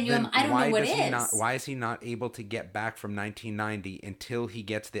continuum, I don't know what is. Why is he not able to get back from 1990 until he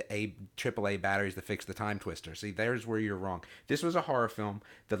gets the AAA batteries to fix the time twister? See, there's where you're wrong. This was a horror film.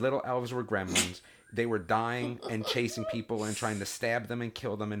 The little elves were gremlins. They were dying and chasing people and trying to stab them and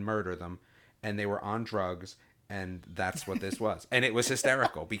kill them and murder them. And they were on drugs. And that's what this was. And it was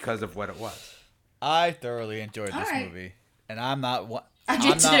hysterical because of what it was. I thoroughly enjoyed this movie. And I'm not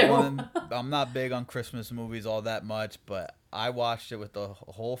big on Christmas movies all that much, but I watched it with the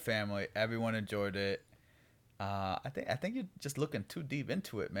whole family. Everyone enjoyed it. I think you're just looking too deep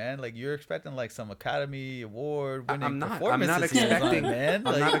into it, man. Like, you're expecting like some Academy Award winning performances. I'm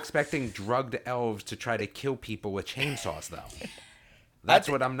not expecting drugged elves to try to kill people with chainsaws, though. That's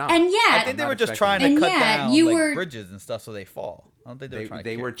what I'm not. And yet, I think they were just trying to cut down bridges and stuff so they fall. I don't think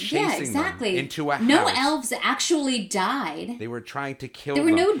they were chasing them into a house. No elves actually died. They were trying to kill them.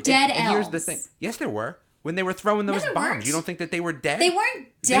 There were no dead elves. And here's the thing. Yes, there were. When they were throwing those bombs, you don't think that they were dead? They weren't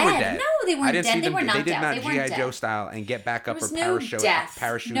dead. They were dead. No, they weren't dead. They were not dead. They did not G.I. Joe style and get back up or parachute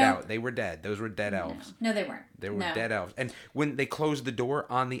out. They were dead. Those were dead elves. No, they weren't. They were dead elves. And when they closed the door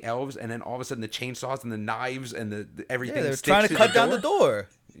on the elves, and then all of a sudden the chainsaws and the knives and the everything, they were trying to cut down the door.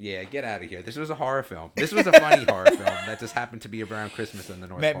 Yeah, get out of here. This was a horror film. This was a funny horror film that just happened to be around Christmas in the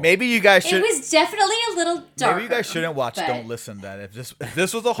North Pole. Maybe you guys should. It was definitely a little darker. Maybe you guys shouldn't watch Don't Listen then. If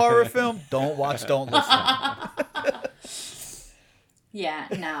this was a horror film, don't watch Don't Listen. Yeah,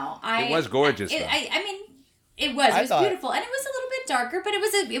 no. It was gorgeous, though. I mean, it was. It was beautiful. And it was a little bit darker, but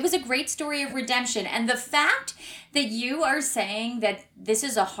it was a great story of redemption. And the fact that you are saying that this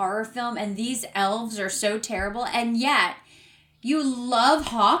is a horror film and these elves are so terrible, and yet you love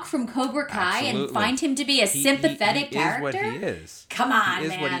Hawk from Cobra Kai and find him to be a sympathetic character? He is what he is. Come on, man. He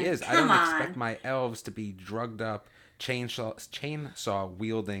is what he is. I don't expect my elves to be drugged up, chainsaw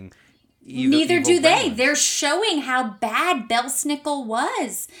wielding. Neither do they. They're showing how bad Belsnickel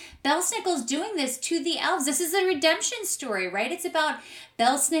was. Belsnickel's doing this to the elves. This is a redemption story, right? It's about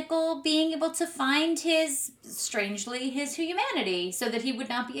Belsnickel being able to find his humanity so that he would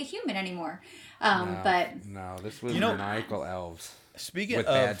not be a human anymore. No, this was maniacal elves. Speaking with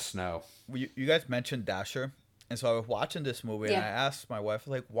bad snow. You guys mentioned Dasher, and so I was watching this movie, and I asked my wife,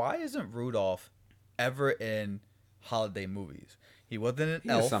 like, why isn't Rudolph ever in holiday movies? He wasn't an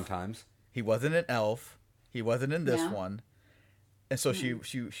elf. Sometimes. He wasn't an elf. He wasn't in this one. And so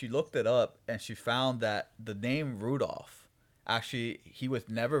she looked it up, and she found that the name Rudolph, actually, he was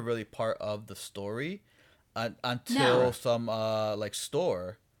never really part of the story until some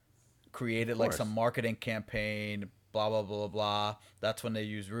store created like some marketing campaign, blah, blah, blah, blah, blah. That's when they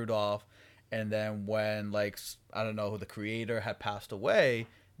used Rudolph. And then when, like, I don't know, the creator had passed away,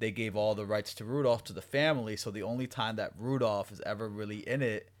 they gave all the rights to Rudolph to the family. So the only time that Rudolph is ever really in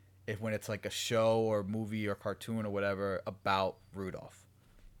it is when it's like a show or movie or cartoon or whatever about Rudolph.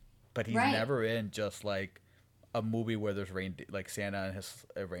 But he's never in just like a movie where there's reindeer, like Santa and his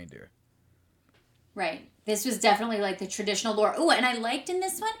reindeer. Right. This was definitely like the traditional lore. Oh, and I liked in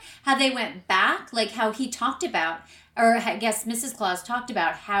this one how they went back, like how he talked about, or I guess Mrs. Claus talked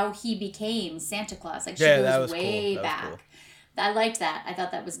about how he became Santa Claus. Like she goes way back. Cool. I liked that. I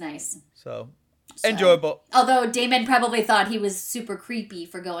thought that was nice. So enjoyable. Although Damon probably thought he was super creepy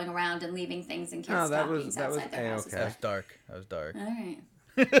for going around and leaving things in kids' stockings outside their houses. That was dark. All right.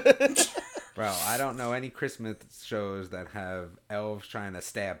 Well, I don't know any Christmas shows that have elves trying to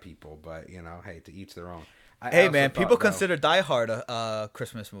stab people, but hey, to each their own. Hey also man, thought, people though- consider Die Hard a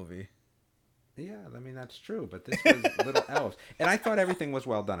Christmas movie. Yeah, I mean that's true, but this was Little Elves, and I thought everything was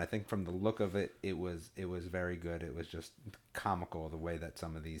well done. I think from the look of it, it was very good. It was just comical the way that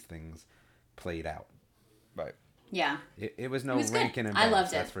some of these things played out. Right. Yeah. It was no It was good. Rankin and I Bass, loved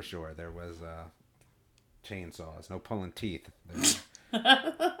it. that's for sure. There was chainsaws, no pulling teeth. All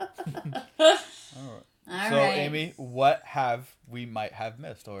So, right. Amy, what have we might have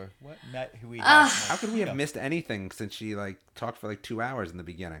missed, or what might we have Ah. missed? How could we have Yeah. missed anything since she talked for 2 hours in the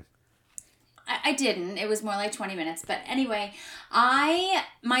beginning? I didn't. It was more like 20 minutes. But anyway,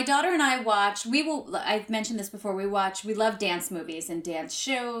 my daughter and I watched, I've mentioned this before, we love dance movies and dance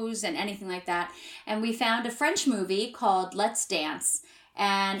shows and anything like that. And we found a French movie called Let's Dance.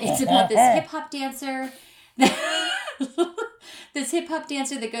 And it's about this hip hop dancer. This hip hop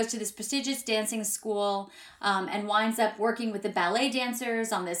dancer that goes to this prestigious dancing school and winds up working with the ballet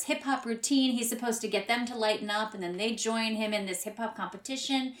dancers on this hip hop routine. He's supposed to get them to lighten up, and then they join him in this hip hop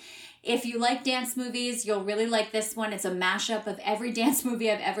competition. If you like dance movies, you'll really like this one. It's a mashup of every dance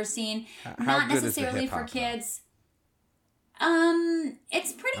movie I've ever seen. How Not good is the necessarily for hip-hop, though? kids.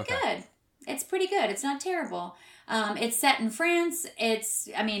 It's pretty Okay. good. It's pretty good. It's not terrible. It's set in France. It's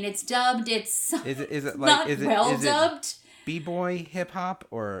dubbed. It's Is it not well is it dubbed. b-boy hip hop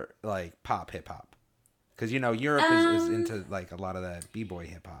or pop hip hop? Because Europe is into a lot of that b-boy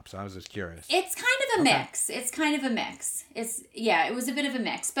hip hop. So I was just curious. It's kind of a mix. It was a bit of a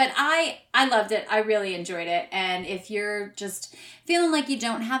mix, but I loved it. I really enjoyed it. And if you're just feeling like you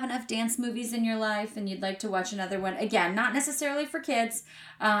don't have enough dance movies in your life and you'd like to watch another one, again, not necessarily for kids,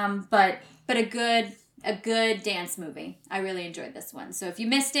 but a good dance movie. I really enjoyed this one. So if you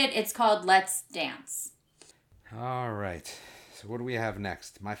missed it, it's called Let's Dance. All right. So what do we have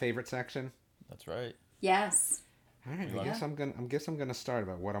next? My favorite section. That's right. Yes. All right. I guess I'm gonna start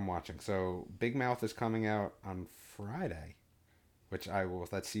about what I'm watching. So Big Mouth is coming out on Friday, which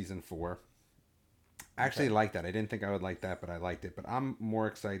that's season 4. I actually like that. I didn't think I would like that, but I liked it. But I'm more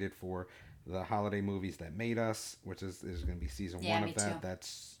excited for the holiday movies that made us, which is going to be season 1 of that. Too.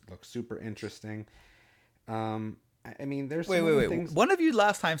 That's looks super interesting. I mean, there's Wait. things. One of you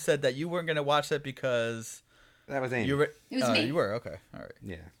last time said that you weren't going to watch that because That was Amy. you were. It was me. You were okay. All right.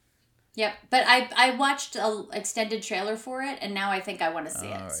 Yeah. Yep. But I watched a extended trailer for it, and now I think I want to see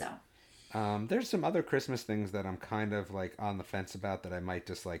it. right. So. There's some other Christmas things that I'm kind of on the fence about that I might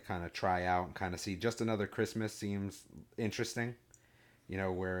just kind of try out and kind of see. Just Another Christmas seems interesting,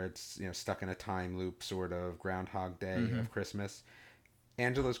 where it's stuck in a time loop, sort of Groundhog Day of Christmas.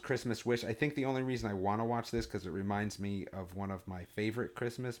 Angela's Christmas Wish. I think the only reason I want to watch this because it reminds me of one of my favorite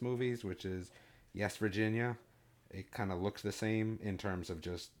Christmas movies, which is Yes, Virginia. It kind of looks the same in terms of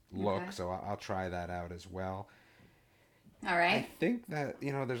just look, Okay. so I'll try that out as well. All I right. think that,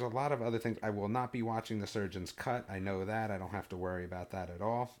 there's a lot of other things. I will not be watching The Surgeon's Cut. I know that. I don't have to worry about that at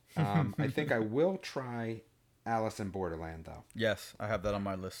all. I think I will try Alice in Borderland, though. Yes, I have that on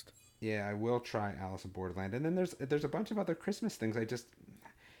my list. Yeah, I will try Alice in Borderland. And then there's a bunch of other Christmas things. I just,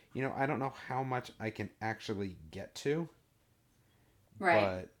 I don't know how much I can actually get to.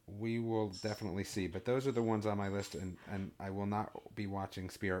 Right. But we will definitely see. But those are the ones on my list, and I will not be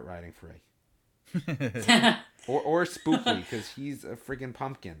watching Spirit Riding Free. or Spookly, because he's a friggin'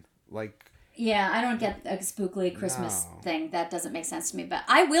 pumpkin. Yeah, I don't get a spookly Christmas No. thing. That doesn't make sense to me. But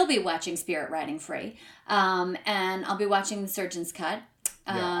I will be watching Spirit Riding Free. And I'll be watching The Surgeon's Cut.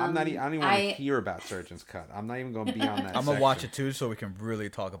 Yeah, I don't even want to hear about Surgeon's Cut. I'm not even going to be on that I'm gonna watch it too, so we can really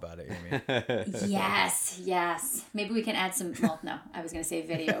talk about it, Amy. Yes. Maybe we can add some. Well, no, I was going to say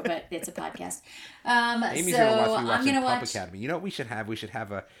video, but it's a podcast. Amy's so going to watch me I'm watching going to Pup watch. Academy. You know what we should have? We should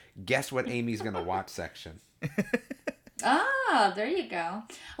have a guess what Amy's going to watch section. Ah, there you go.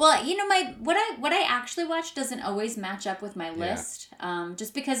 Well, what I actually watch doesn't always match up with my list.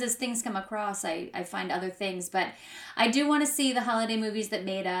 Just because as things come across, I find other things. But I do want to see the holiday movies that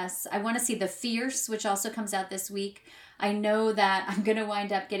made us. I want to see The Fierce, which also comes out this week. I know that I'm going to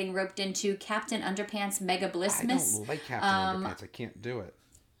wind up getting roped into Captain Underpants Mega I Blissmas. don't like Captain Underpants. I can't do it.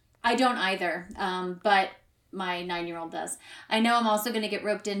 I don't either, but my 9-year-old does. I know I'm also going to get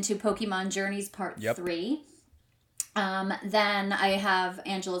roped into Pokemon Journeys Part 3. Then I have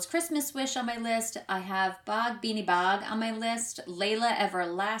Angela's Christmas Wish on my list. I have Beanie Bog on my list. Layla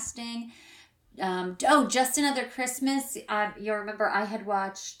Everlasting. Just Another Christmas. You'll remember I had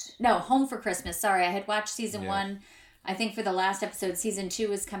watched... No, Home for Christmas. Sorry, I had watched season 1. I think for the last episode, season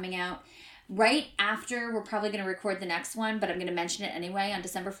 2 is coming out. Right after we're probably going to record the next one, but I'm going to mention it anyway. On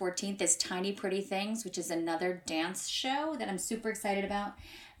December 14th is Tiny Pretty Things, which is another dance show that I'm super excited about.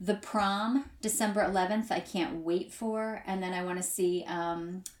 The Prom, December 11th, I can't wait for. And then I want to see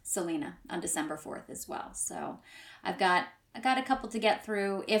Selena on December 4th as well. So I got a couple to get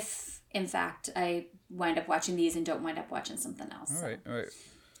through if, in fact, I wind up watching these and don't wind up watching something else. All right.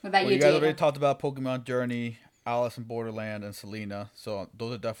 What about you, You guys David? already talked about Pokemon Journey, Alice in Borderland, and Selena. So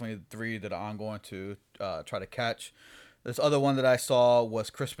those are definitely the three that I'm going to try to catch. This other one that I saw was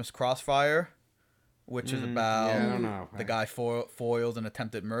Christmas Crossfire, which is about I don't know. the guy foils an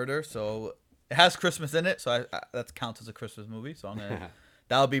attempted murder. So it has Christmas in it, so that counts as a Christmas movie. So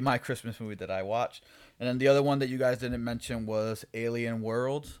that'll be my Christmas movie that I watch. And then the other one that you guys didn't mention was Alien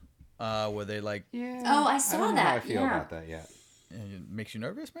World, where they like. Yeah. Oh, I saw don't know that. how I feel yeah. about that yet. It makes you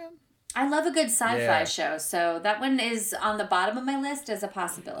nervous, man. I love a good sci-fi Yeah. show, so that one is on the bottom of my list as a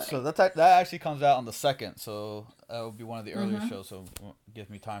possibility. So that actually comes out on the 2nd, so that will be one of the earlier shows, so it gives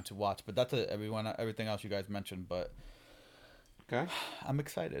me time to watch. But that's everything else you guys mentioned, but Okay. I'm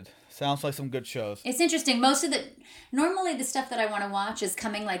excited. Sounds like some good shows. It's interesting. Normally the stuff that I want to watch is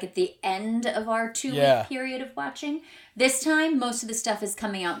coming like at the end of our 2-week Yeah. period of watching. This time, most of the stuff is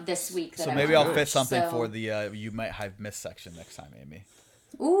coming out this week. So I maybe wanna I'll fit watch. something So- for the you might have missed section next time, Amy.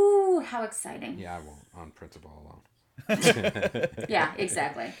 Ooh, how exciting! Yeah, I won't on principle alone. Yeah,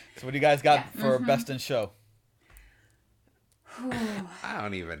 exactly. So what do you guys got Yeah. for best in show? I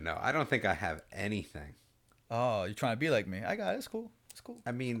don't even know. I don't think I have anything. Oh, you're trying to be like me. I got it. It's cool. It's cool.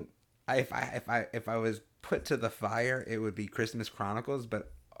 I mean, if I was put to the fire, it would be Christmas Chronicles,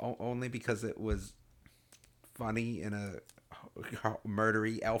 but only because it was funny in a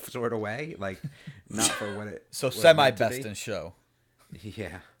murdery elf sort of way, like not for what it. So was semi meant to best be. in show.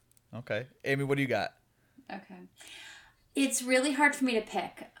 Yeah. Okay, Amy, what do you got? Okay. It's really hard for me to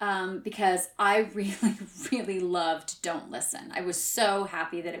pick because I really, really loved Don't Listen. I was so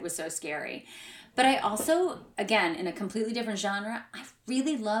happy that it was so scary. But I also, again, in a completely different genre, I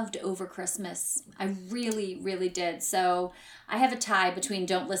really loved Over Christmas. I really, really did. So I have a tie between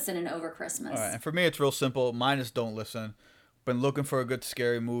Don't Listen and Over Christmas. All right, and for me, it's real simple. Mine is Don't Listen. Been looking for a good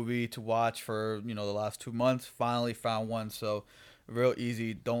scary movie to watch for the last 2 months. Finally found one. So real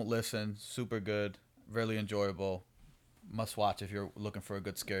easy. Don't Listen. Super good. Really enjoyable. Must watch if you're looking for a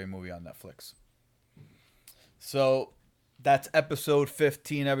good scary movie on Netflix. So that's episode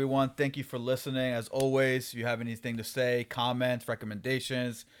 15, everyone. Thank you for listening. As always, if you have anything to say, comments,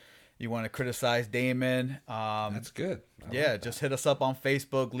 recommendations, you want to criticize Damon, That's good. I yeah, like that. just hit us up on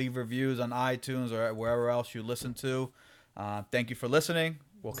Facebook, leave reviews on iTunes or wherever else you listen to. Thank you for listening.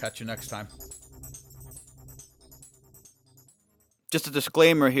 We'll catch you next time. Just a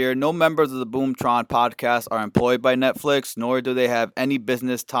disclaimer here, no members of the Boomtron podcast are employed by Netflix, nor do they have any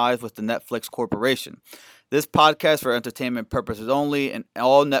business ties with the Netflix Corporation. This podcast for entertainment purposes only, and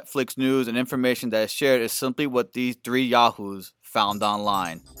all Netflix news and information that is shared is simply what these three yahoos found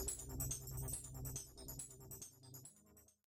online.